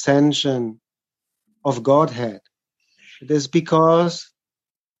descension of Godhead? It is because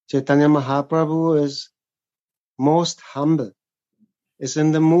Chaitanya Mahaprabhu is most humble, is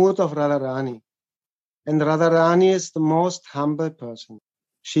in the mood of Radharani. And Radharani is the most humble person.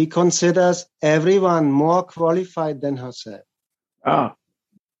 She considers everyone more qualified than herself.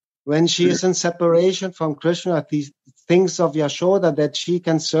 When she is in separation from Krishna, she thinks of Yashoda that she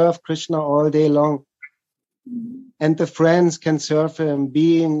can serve Krishna all day long. And the friends can serve him,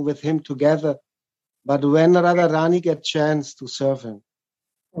 being with him together. But when Radharani gets chance to serve him,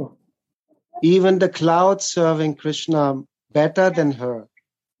 even the clouds serving Krishna better than her,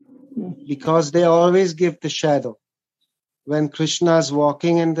 because they always give the shadow when Krishna is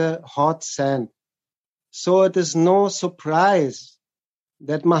walking in the hot sand. So it is no surprise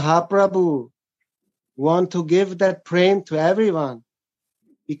that Mahaprabhu want to give that prem to everyone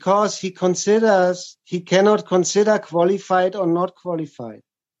because he cannot consider qualified or not qualified.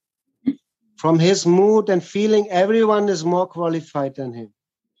 From his mood and feeling, everyone is more qualified than him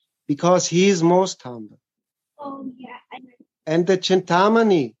because he is most humble. And the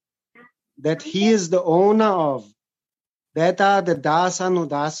Chintamani that he is the owner of, that are the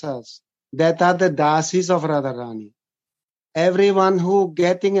Dasanudasas, that are the Dasis of Radharani. Everyone who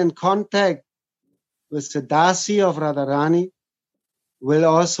getting in contact with the Dasi of Radharani will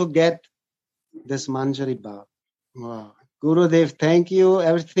also get this Manjari Bhav. Wow. Gurudev, thank you.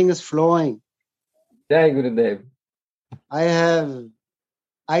 Everything is flowing. Jai Gurudev.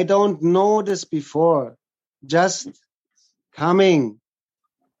 I don't know this before. Just coming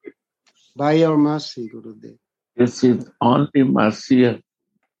by your mercy, Gurudev. This is only mercy of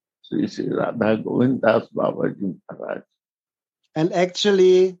Sri Radha Govindas Babaji Maharaj. And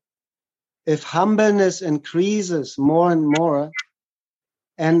actually, if humbleness increases more and more,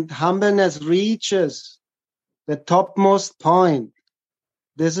 and humbleness reaches the topmost point,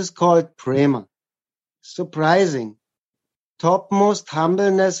 this is called prema. Surprising. Topmost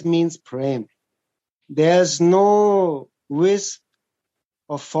humbleness means prema. There's no wisp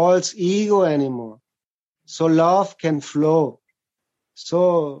of false ego anymore. So love can flow.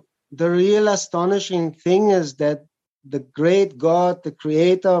 So the real astonishing thing is that the great God, the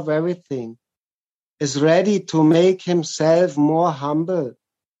creator of everything, is ready to make himself more humble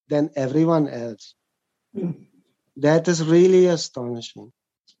than everyone else. That is really astonishing.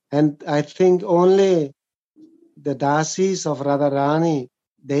 And I think only the Dasis of Radharani,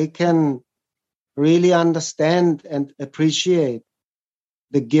 they can really understand and appreciate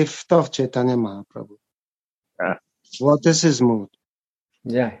the gift of Chaitanya Mahaprabhu. Yeah. What is his mood?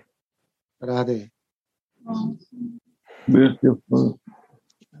 Jai. Radhe. Beautiful.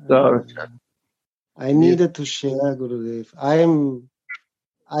 Darshan. I needed to share, Gurudev.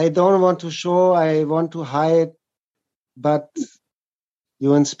 I don't want to show, I want to hide, but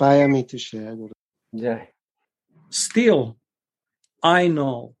you inspire me to share, Gurudev. Jai. Still, I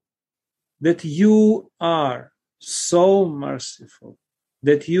know that you are so merciful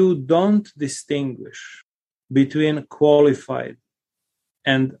that you don't distinguish between qualified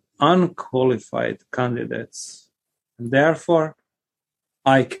and unqualified candidates. And therefore,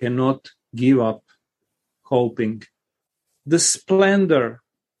 I cannot give up hoping. The splendor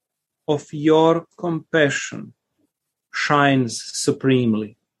of your compassion shines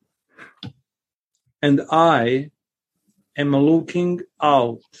supremely. And I am looking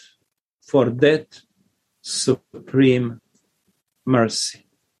out for that supreme mercy.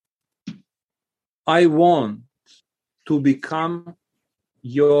 I want to become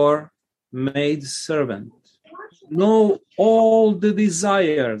your maidservant. Know all the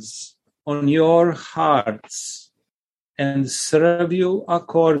desires on your hearts and serve you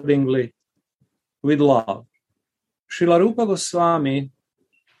accordingly with love. Srila Rupa Goswami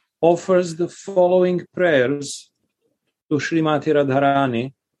offers the following prayers to Srimati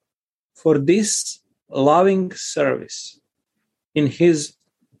Radharani for this loving service in his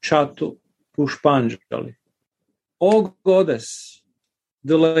Chatu Pushpanjali. O Goddess,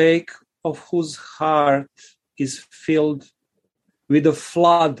 the lake of whose heart is filled with a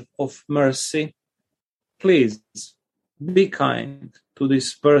flood of mercy, please be kind to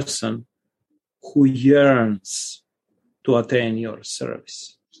this person who yearns to attain your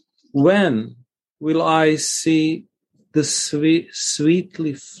service. When will I see the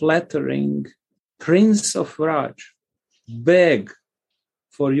sweetly flattering Prince of Raj beg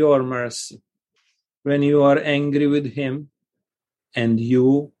for your mercy when you are angry with him and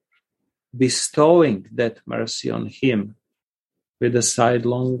you bestowing that mercy on him with a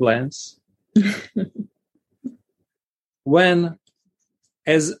sidelong glance? When,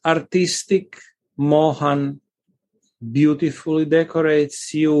 as artistic Mohan beautifully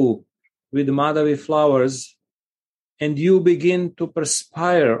decorates you with Madhavi flowers and you begin to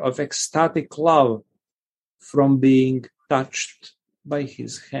perspire of ecstatic love from being touched by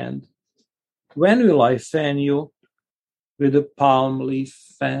his hand, when will I fan you with a palm leaf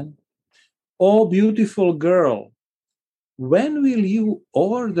fan? Oh, beautiful girl, when will you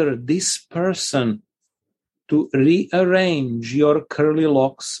order this person to rearrange your curly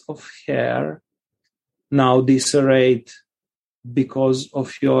locks of hair, now disarrayed because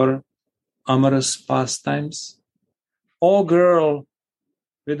of your amorous pastimes? Oh, girl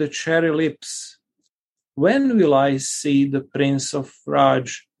with the cherry lips, when will I see the Prince of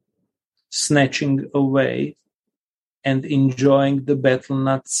Raj snatching away and enjoying the betel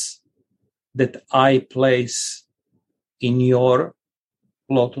nuts that I place in your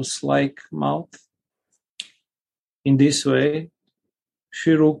lotus-like mouth? In this way,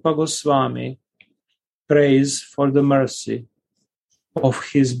 Sri Rupa Goswami prays for the mercy of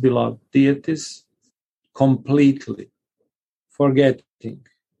his beloved deities, completely forgetting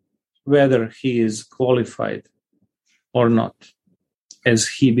whether he is qualified or not, as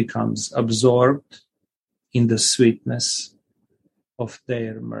he becomes absorbed in the sweetness of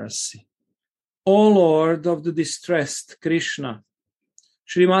their mercy. O Lord of the distressed Krishna,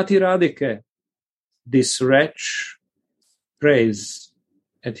 Srimati Radhike, this wretch prays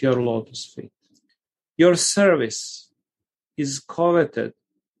at your lotus feet. Your service is coveted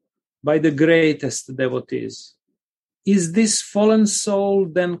by the greatest devotees. Is this fallen soul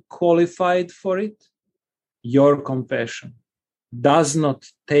then qualified for it? Your compassion does not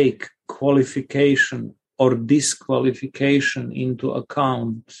take qualification or disqualification into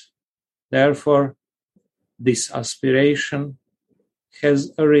account. Therefore, this aspiration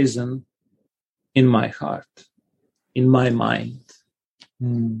has arisen in my heart, in my mind.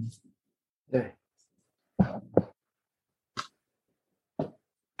 Yeah.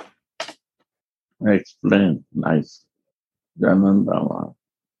 Explain. Nice. Janandama.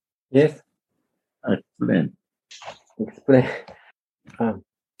 Yes, Explain. explain.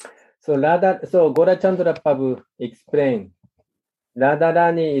 So Gaura Chandra Prabhu explained,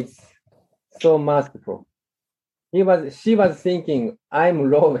 Radharani is so merciful. She was thinking,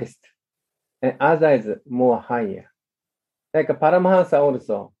 I'm lowest, and others more higher. Like Paramahansa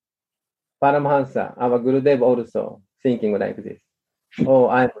also. Paramahansa, our Gurudev also thinking like this. Oh,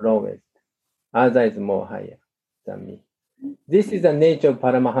 I'm lowest. Others more higher than me. This is the nature of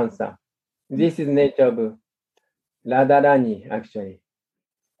Paramahansa. This is the nature of Radharani, actually.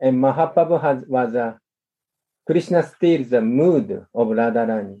 And Mahaprabhu was a Krishna steals the mood of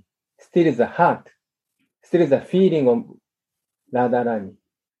Radharani, steals the heart, steals the feeling of Radharani.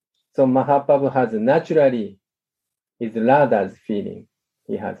 So Mahaprabhu has naturally is Radha's feeling.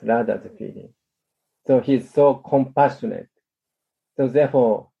 He has Radha's feeling. So he's so compassionate. So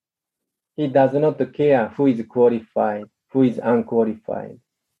therefore, he does not care who is qualified, who is unqualified,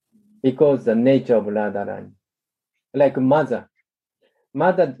 because the nature of Radharani. Like mother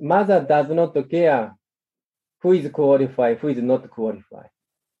does not care who is qualified, who is not qualified.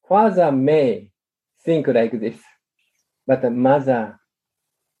 Father may think like this, but mother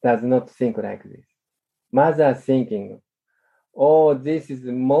does not think like this. Mother thinking, oh, this is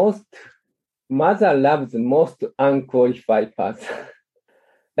mother loves most unqualified person.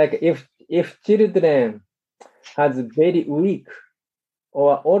 Like if children has very weak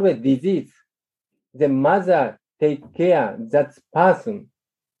or always disease, the mother take care that person,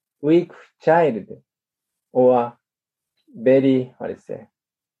 weak child, or very,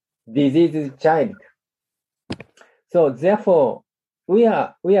 diseased child. So therefore, we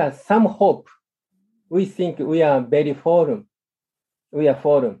are some hope. We think we are very fallen. We are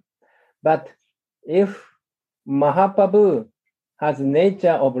fallen. But if Mahaprabhu has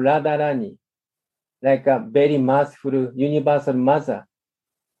nature of Radharani, like a very merciful universal mother,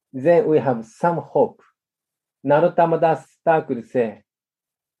 then we have some hope. Narottama Das Thakur say,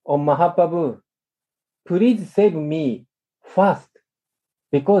 oh Mahaprabhu, please save me first,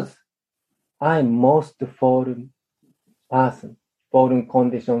 because I'm most fallen person, fallen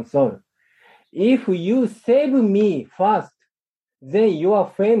condition soul. If you save me first, then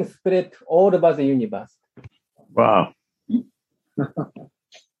your fame spread all over the universe. Wow.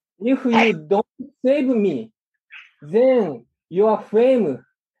 If you don't save me, then your fame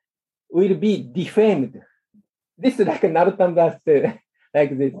will be defamed. This is like Narottama Das said,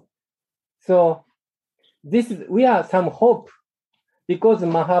 like this. So we are some hope, because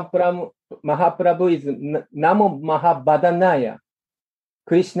Mahaprabhu is Namo Mahabhadanaya,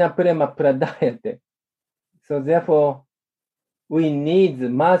 Krishna Prema Pradayate. So therefore, we need the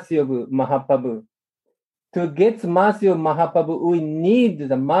mercy of Mahaprabhu. To get mercy of Mahaprabhu, we need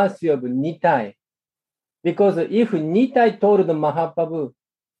the mercy of Nitai. Because if Nitai told Mahaprabhu,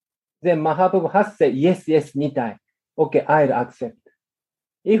 then Mahaprabhu has to say, yes, Nitai. Okay, I'll accept.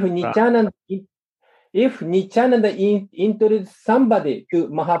 If Nityananda introduces somebody to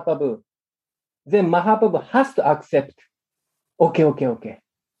Mahaprabhu, then Mahaprabhu has to accept. Okay,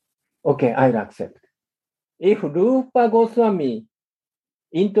 I'll accept. If Rupa Goswami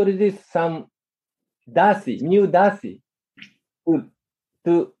introduces some new Dasi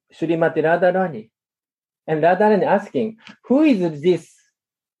to Srimati Radharani, and Radharani asking, who is this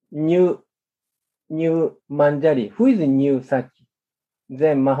new Manjari? Who is new Saki?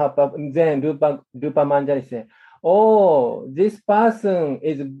 Then Rupa Manjari say, oh, this person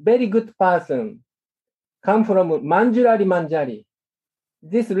is a very good person. Come from Manjari.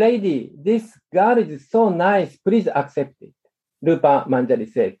 this lady, this girl is so nice, please accept it. Rupa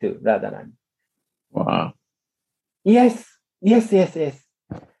Manjari said to Radharani. Wow. Yes.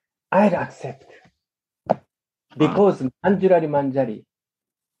 I'll accept. Because Manjari,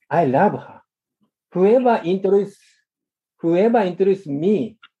 I love her. Whoever introduced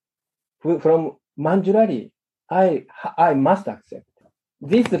me from Manjari, I must accept.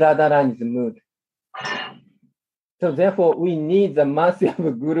 This Radharani's mood. So therefore, we need the mercy of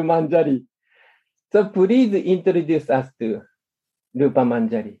Guru Manjari. So please introduce us to Rupa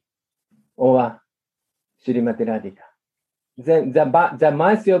Manjari or Srimati Radhika. The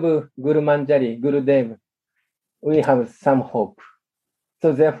mercy of Guru Manjari, Gurudev, we have some hope.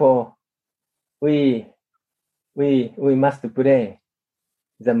 So therefore, we must pray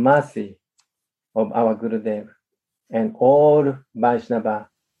the mercy of our Gurudev and all Vaishnava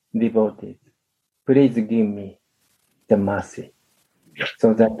devotees. Please give me the mercy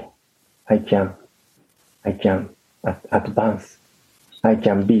so that I can advance. I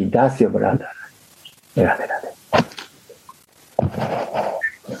can be Dasi of Radha. Radhe.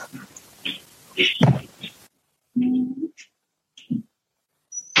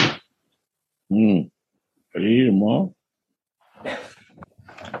 Read more.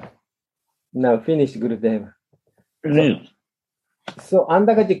 Now finish, Gurudev. Finish. So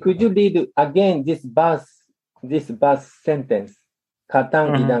Andakaji, could you read again this verse sentence?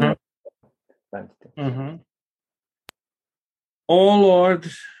 Katan idam. O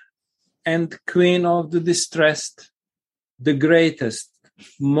Lord and Queen of the distressed, the greatest,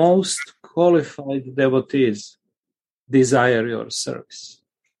 most qualified devotees desire your service.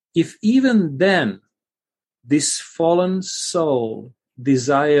 If even then this fallen soul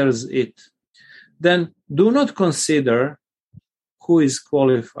desires it, then do not consider who is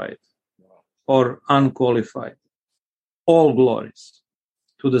qualified or unqualified. All glories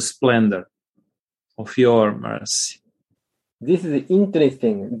to the splendor of your mercy. This is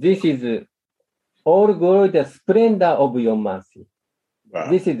interesting. This is all glory to the splendor of your mercy. Wow.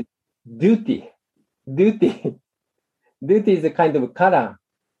 This is duty. Duty is a kind of color.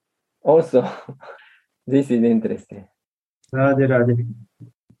 Also, this is interesting. Radhe.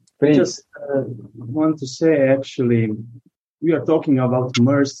 Please. I just want to say, actually, we are talking about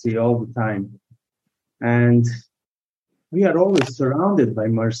mercy all the time. And we are always surrounded by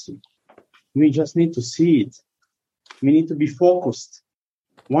mercy. We just need to see it. We need to be focused,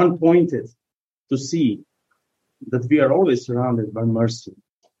 one-pointed, to see that we are always surrounded by mercy.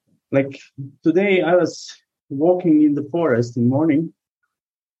 Like today, I was walking in the forest in the morning,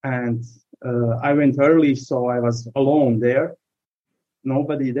 and I went early, so I was alone there,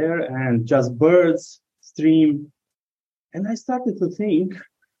 nobody there, and just birds, stream. And I started to think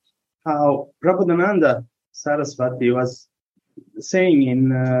how Prabhupada Saraswati was saying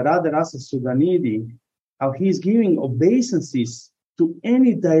in Radha Rasa Sudhanidhi, how he's giving obeisances to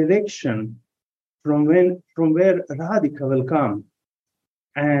any direction from where Radhika will come.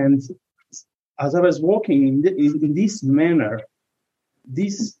 And as I was walking in this manner,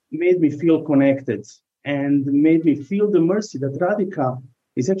 this made me feel connected and made me feel the mercy that Radhika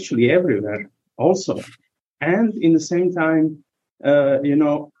is actually everywhere also. And in the same time,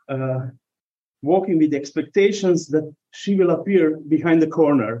 walking with expectations that she will appear behind the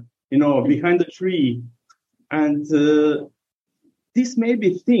corner, behind the tree. And this made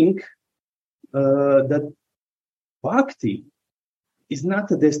me think that bhakti is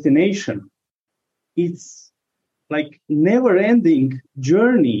not a destination. It's like never-ending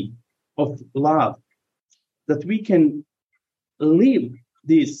journey of love that we can live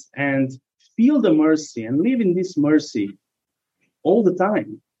this and feel the mercy and live in this mercy all the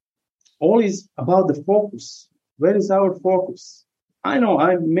time. All is about the focus. Where is our focus? I know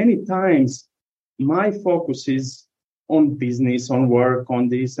many times my focus is on business, on work, on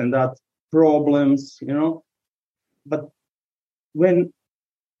this and that, problems, But when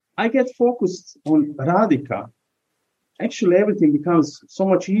I get focused on Radhika, actually everything becomes so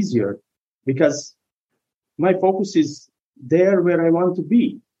much easier because my focus is there where I want to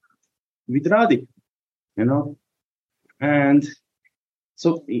be, with Radhika, And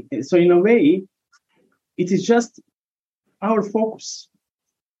so in a way, it is just our focus.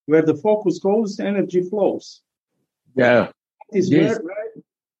 Where the focus goes, energy flows. Yeah.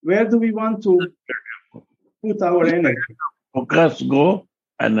 Where do we want to put our energy? Focus go,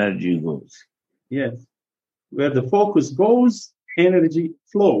 energy goes. Yes. Where the focus goes, energy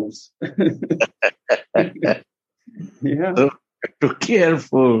flows. Yeah. So, to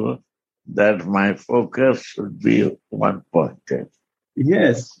careful that my focus should be one-pointed.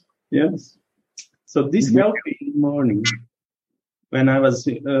 Yes. So this helped me in the morning. when I was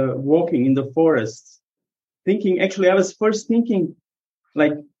walking in the forest, I was first thinking,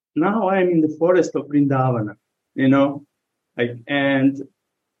 like, now I'm in the forest of Vrindavana, and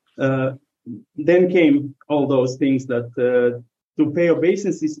then came all those things that to pay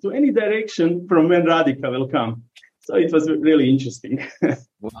obeisances to any direction from when Radhika will come. So it was really interesting.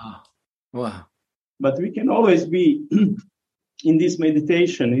 Wow. But we can always be in this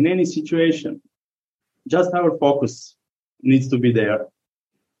meditation, in any situation. Just our focus needs to be there.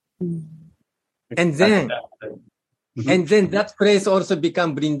 And then that place also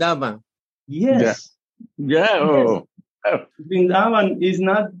become Vrindavan. Yes. Yeah. Yes. Vrindavan is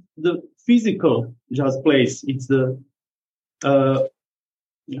not the physical just place. It's the,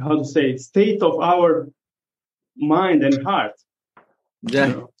 state of our mind and heart.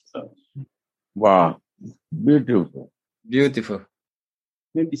 Yeah. Wow. Beautiful.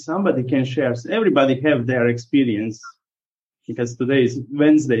 Maybe somebody can share. Everybody have their experience, because today is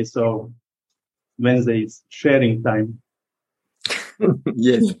Wednesday, so Wednesday is sharing time.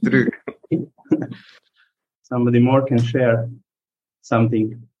 Yes, true. Somebody more can share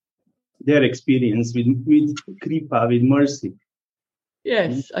something, their experience with Kripa, with mercy.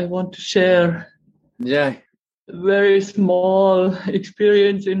 Yes, I want to share a very small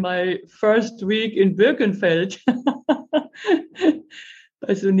experience in my first week in Birkenfeld.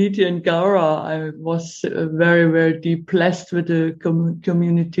 By Suniti and Gaura, I was very, very deep blessed with the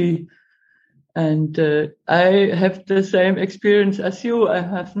community. And I have the same experience as you. I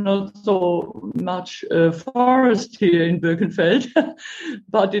have not so much forest here in Birkenfeld,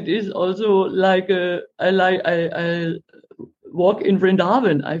 but it is also like I walk in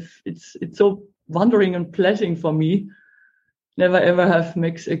Vrindavan. It's so wondering and pleasing for me. Never ever have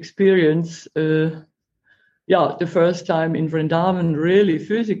mixed experience. The first time in Vrindavan, really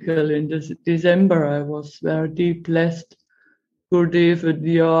physical in December, I was very deep blessed. Gurudev with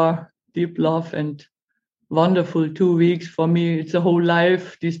your deep love and wonderful 2 weeks for me. It's a whole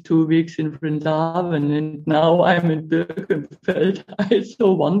life, these 2 weeks in Vrindavan. And now I'm in Birkenfeld. I'm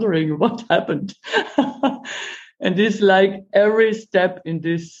so wondering what happened. And it's like every step in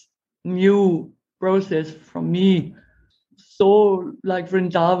this new process for me. So like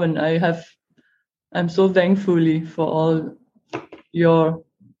Vrindavan, I'm so thankful for all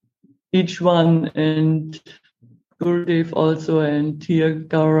each one, and Gurudev also, and Tia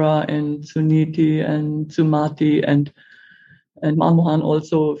Gaura and Suniti and Sumati and Manmohan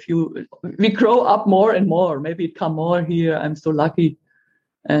also. We grow up more and more. Maybe it come more here. I'm so lucky,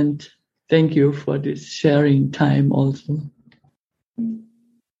 and thank you for this sharing time also.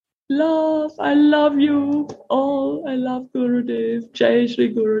 Love, I love you all. I love Gurudev. Jai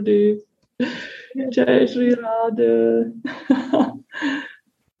Shri Gurudev. Jai Shri Radha.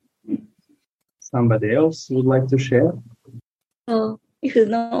 Somebody else would like to share? So, if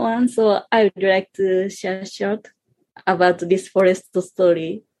no one, so I would like to share short about this forest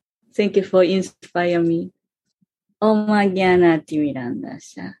story. Thank you for inspiring me. Oma Gyana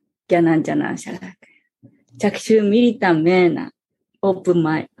Timirandasha, Gyana Jana Shalak. Chakshu Milita Mena, open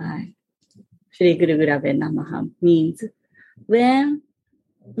my eye. Shri Guru Grave Namaha means when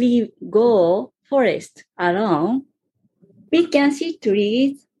we go forest alone, we can see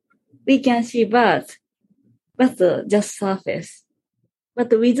trees, we can see birds, but just surface.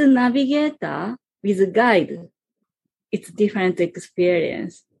 But with navigator, with guide, it's different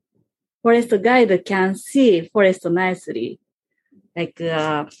experience. Forest guide can see forest nicely, like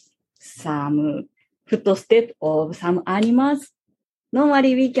some footstep of some animals.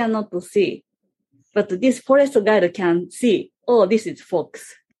 Normally we cannot see, but this forest guide can see. Oh, this is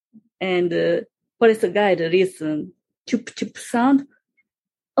fox. And forest guide listen, chup chup sound.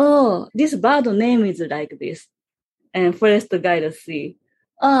 Oh, this bird name is like this. And forest guide see.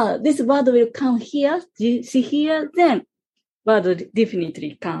 This bird will come here, see here, then bird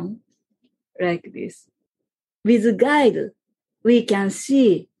definitely come like this. With guide, we can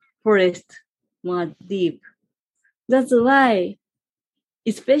see forest more deep. That's why,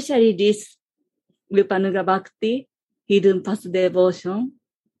 especially this Rupanuga Bhakti, hidden path devotion,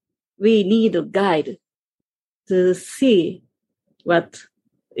 we need a guide to see what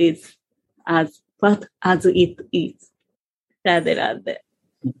is as it is. Radhe Radhe.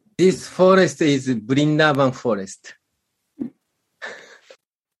 This forest is Vrindavan forest.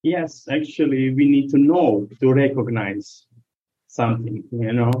 Yes, actually, we need to know to recognize something,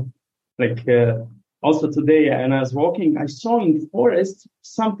 Like also today, when I was walking, I saw in the forest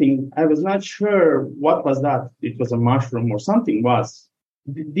something. I was not sure what was that. It was a mushroom or something was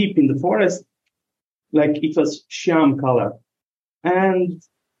deep in the forest, like it was shyam color. And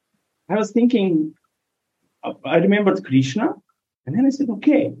I was thinking, I remembered Krishna, And then I said,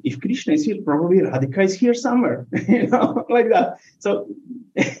 okay, if Krishna is here, probably Radhika is here somewhere, like that. So,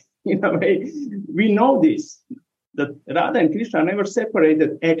 in a way, we know this, that Radha and Krishna are never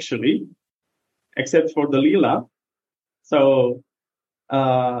separated, actually, except for the Leela. So,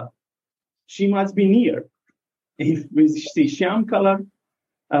 she must be near. If we see Shyam color,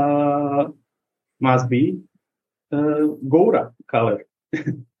 must be Gaura color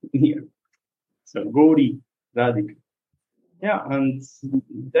near. So, Gauri, Radhika. Yeah, and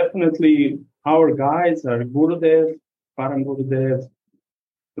definitely our guides are Gurudev, Param Gurudev,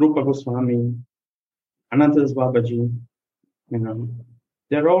 Rupa Goswami, Anantadas Babaji.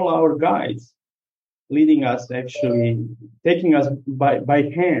 They're all our guides, leading us, actually, taking us by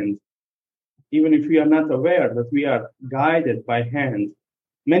hand, even if we are not aware that we are guided by hand.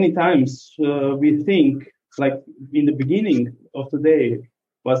 Many times we think, like in the beginning of the day,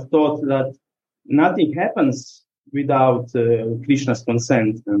 was thought that nothing happens without Krishna's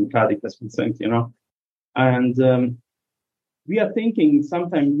consent and Radhika's consent, And we are thinking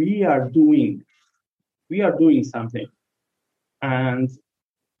sometimes we are doing something. And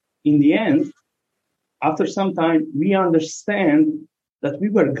in the end, after some time, we understand that we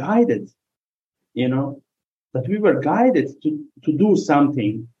were guided, that we were guided to do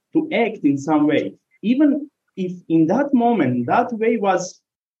something, to act in some way. Even if in that moment, that way was,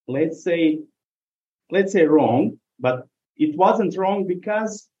 let's say wrong, but it wasn't wrong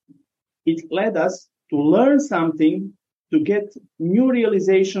because it led us to learn something, to get new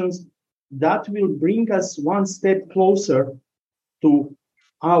realizations that will bring us one step closer to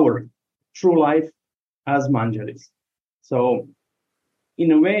our true life as Manjaris. So,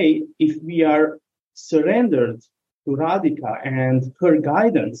 in a way, if we are surrendered to Radhika and her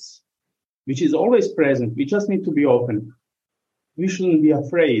guidance, which is always present, we just need to be open. We shouldn't be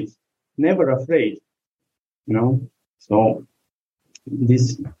afraid, never afraid. So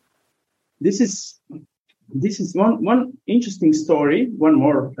this is one interesting story, one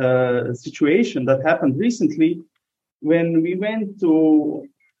more situation that happened recently when we went to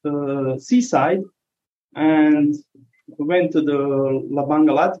the seaside and went to the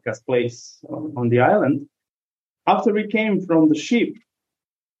Labangalatika's place on the island. After we came from the ship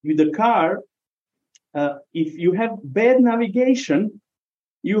with the car, if you have bad navigation,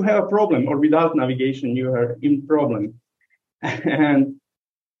 you have a problem, or without navigation, you are in problem. And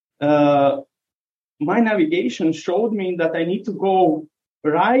my navigation showed me that I need to go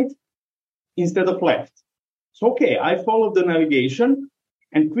right instead of left. So, okay, I followed the navigation,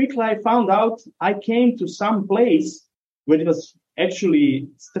 and quickly I found out I came to some place where it was actually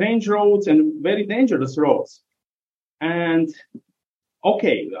strange roads and very dangerous roads. And,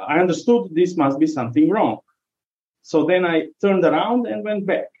 okay, I understood this must be something wrong. So then I turned around and went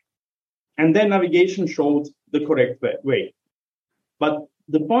back. And then navigation showed the correct way. But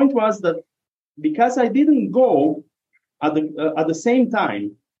the point was that because I didn't go at the same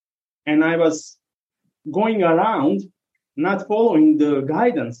time, and I was going around, not following the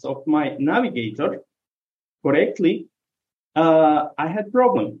guidance of my navigator correctly, I had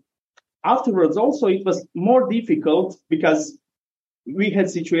problem. Afterwards, also, it was more difficult because we had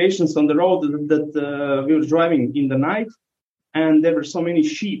situations on the road that we were driving in the night, and there were so many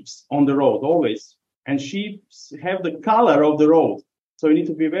sheep on the road always. And sheep have the color of the road. So you need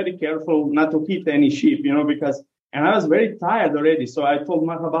to be very careful not to hit any sheep, because, and I was very tired already. So I told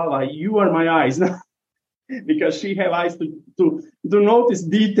Mahababa, you are my eyes, because she have eyes to notice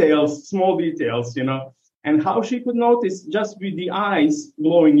details, small details, and how she could notice just with the eyes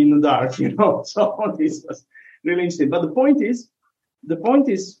glowing in the dark, So this was really interesting. But the point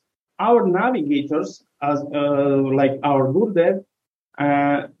is, our navigators, as like our Gurudev,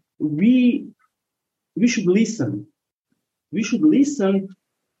 we should listen. We should listen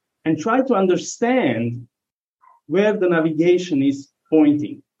and try to understand where the navigation is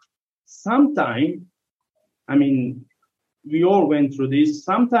pointing. Sometimes, we all went through this.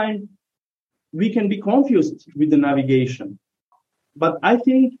 Sometimes we can be confused with the navigation. But I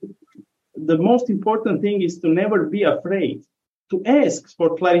think the most important thing is to never be afraid to ask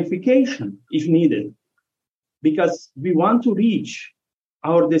for clarification if needed, because we want to reach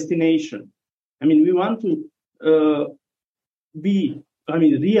our destination. We want to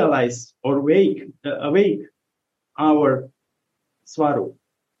realize or awake our Swarup.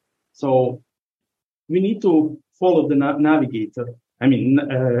 So we need to follow the navigator.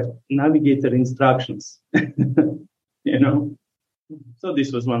 Navigator instructions. So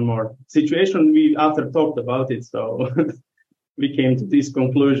this was one more situation. We after talked about it, so we came to this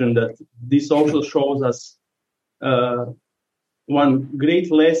conclusion that this also shows us one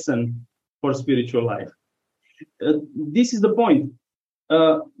great lesson for spiritual life. this is the point.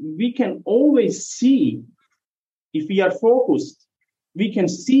 We can always see, if we are focused, we can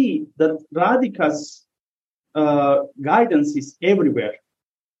see that Radhika's guidance is everywhere,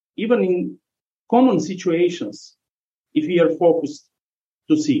 even in common situations, if we are focused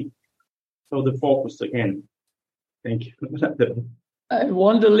to see. So the focus again. Thank you. I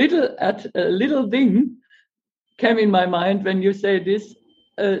want a little thing came in my mind when you say this.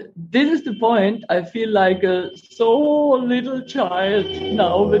 This is the point. I feel like a so little child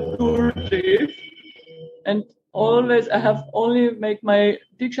now with Gurudev, and always I have only make my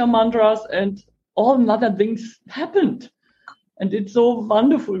Diksha mantras and all other things happened. And it's so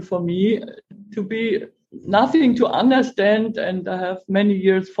wonderful for me to be nothing to understand. And I have many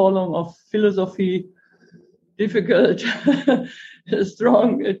years following of philosophy, difficult,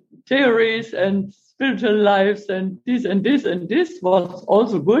 strong theories and spiritual lives and this and this and this was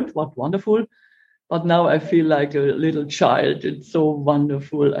also good, what wonderful. But now I feel like a little child. It's so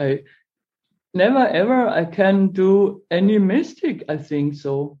wonderful. I never ever I can do any mystic, I think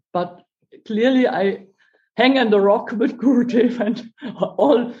so. But clearly I hang on the rock with Gurudev, and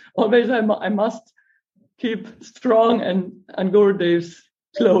always I must keep strong and Gurudev's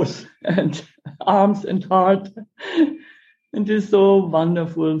close and arms and heart. And it's so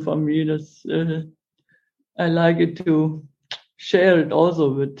wonderful for me. That's, I like it to share it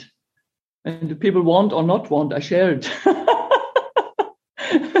also with, and the people want or not want, I share it.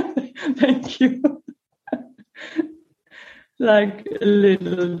 Thank you. Like a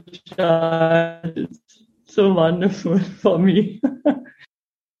little child. It's so wonderful for me.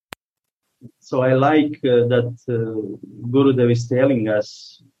 So I like that Gurudev is telling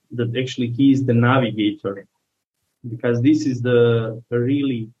us that actually he is the navigator, because this is the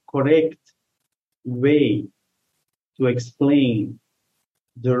really correct way to explain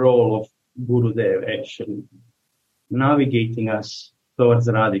the role of Gurudev, actually navigating us towards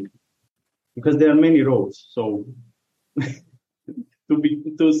Radhika, because there are many roads. So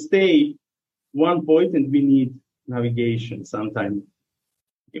to stay one point, and we need navigation sometimes,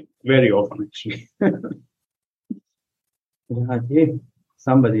 very often actually. Okay.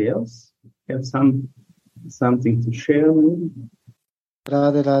 Somebody else have something to share maybe?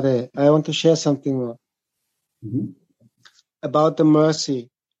 Radhe, Radhe. I want to share something more about the mercy.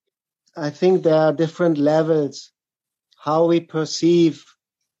 I think there are different levels how we perceive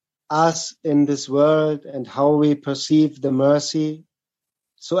us in this world and how we perceive the mercy.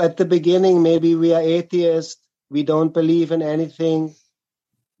 So at the beginning, maybe we are atheists, we don't believe in anything,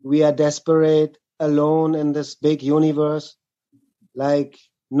 we are desperate, alone in this big universe, like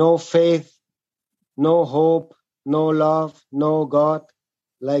no faith, no hope, no love, no God,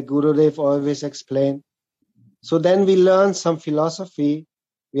 like Gurudev always explained. So then we learn some philosophy,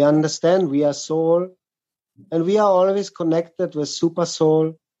 we understand we are soul, and we are always connected with super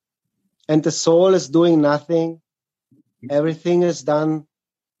soul, and the soul is doing nothing. Everything is done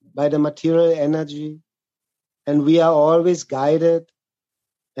by the material energy, and we are always guided,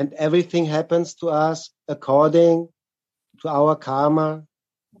 and everything happens to us according to our karma.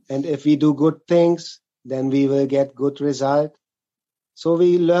 And if we do good things, then we will get good result. So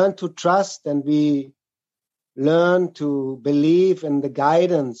we learn to trust, and we learn to believe in the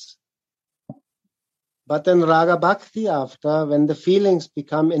guidance. But in Raga Bhakti, after, when the feelings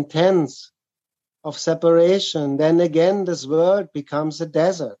become intense of separation, then again this world becomes a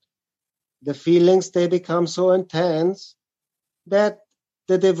desert. The feelings, they become so intense that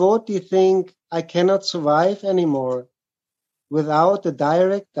the devotee think, I cannot survive anymore without a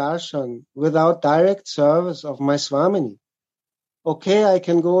direct darshan, without direct service of my Swamini. Okay, I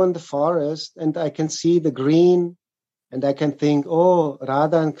can go in the forest and I can see the green and I can think, oh,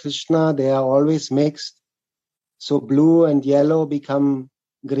 Radha and Krishna, they are always mixed. So blue and yellow become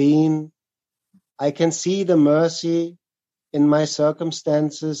green. I can see the mercy in my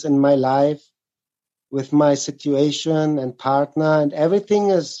circumstances, in my life, with my situation and partner, and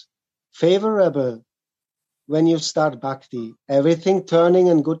everything is favorable when you start bhakti. Everything turning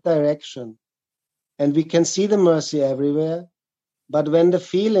in good direction. And we can see the mercy everywhere. But when the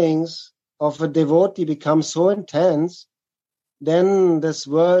feelings of a devotee become so intense, then this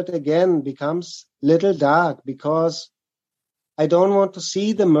world again becomes little dark, because I don't want to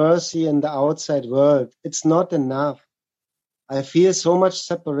see the mercy in the outside world. It's not enough. I feel so much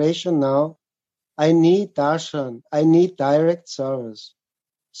separation now. I need darshan. I need direct service.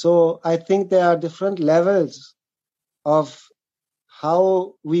 So I think there are different levels of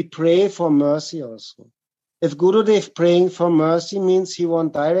how we pray for mercy also. If Gurudev praying for mercy means he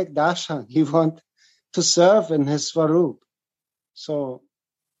wants direct darshan, he wants to serve in his Swarup. So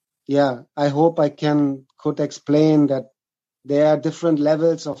I hope I could explain that there are different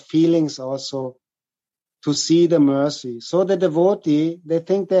levels of feelings also to see the mercy. So the devotee, they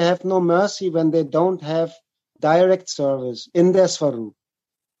think they have no mercy when they don't have direct service in their Swarup.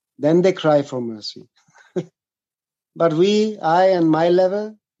 Then they cry for mercy. But I and my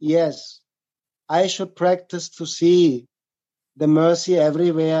level, yes, I should practice to see the mercy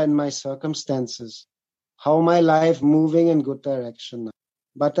everywhere in my circumstances, how my life moving in good direction.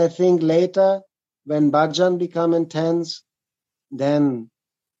 But I think later, when bhajan become intense, then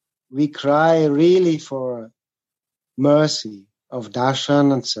we cry really for mercy of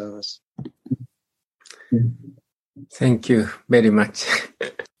darshan and service. Thank you very much.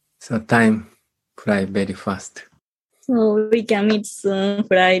 So time fly very fast. So we can meet soon,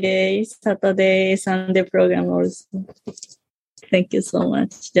 Friday, Saturday, Sunday program also. Thank you so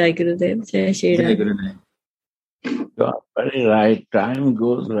much. Jai Gurudev. Jai Shri Ram. Jai Gurudev. You are very right. Time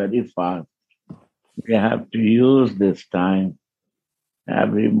goes very fast. We have to use this time,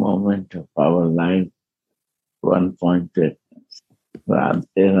 every moment of our life, one pointed.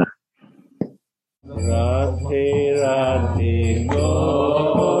 Radhe Radhe Radhe Radhe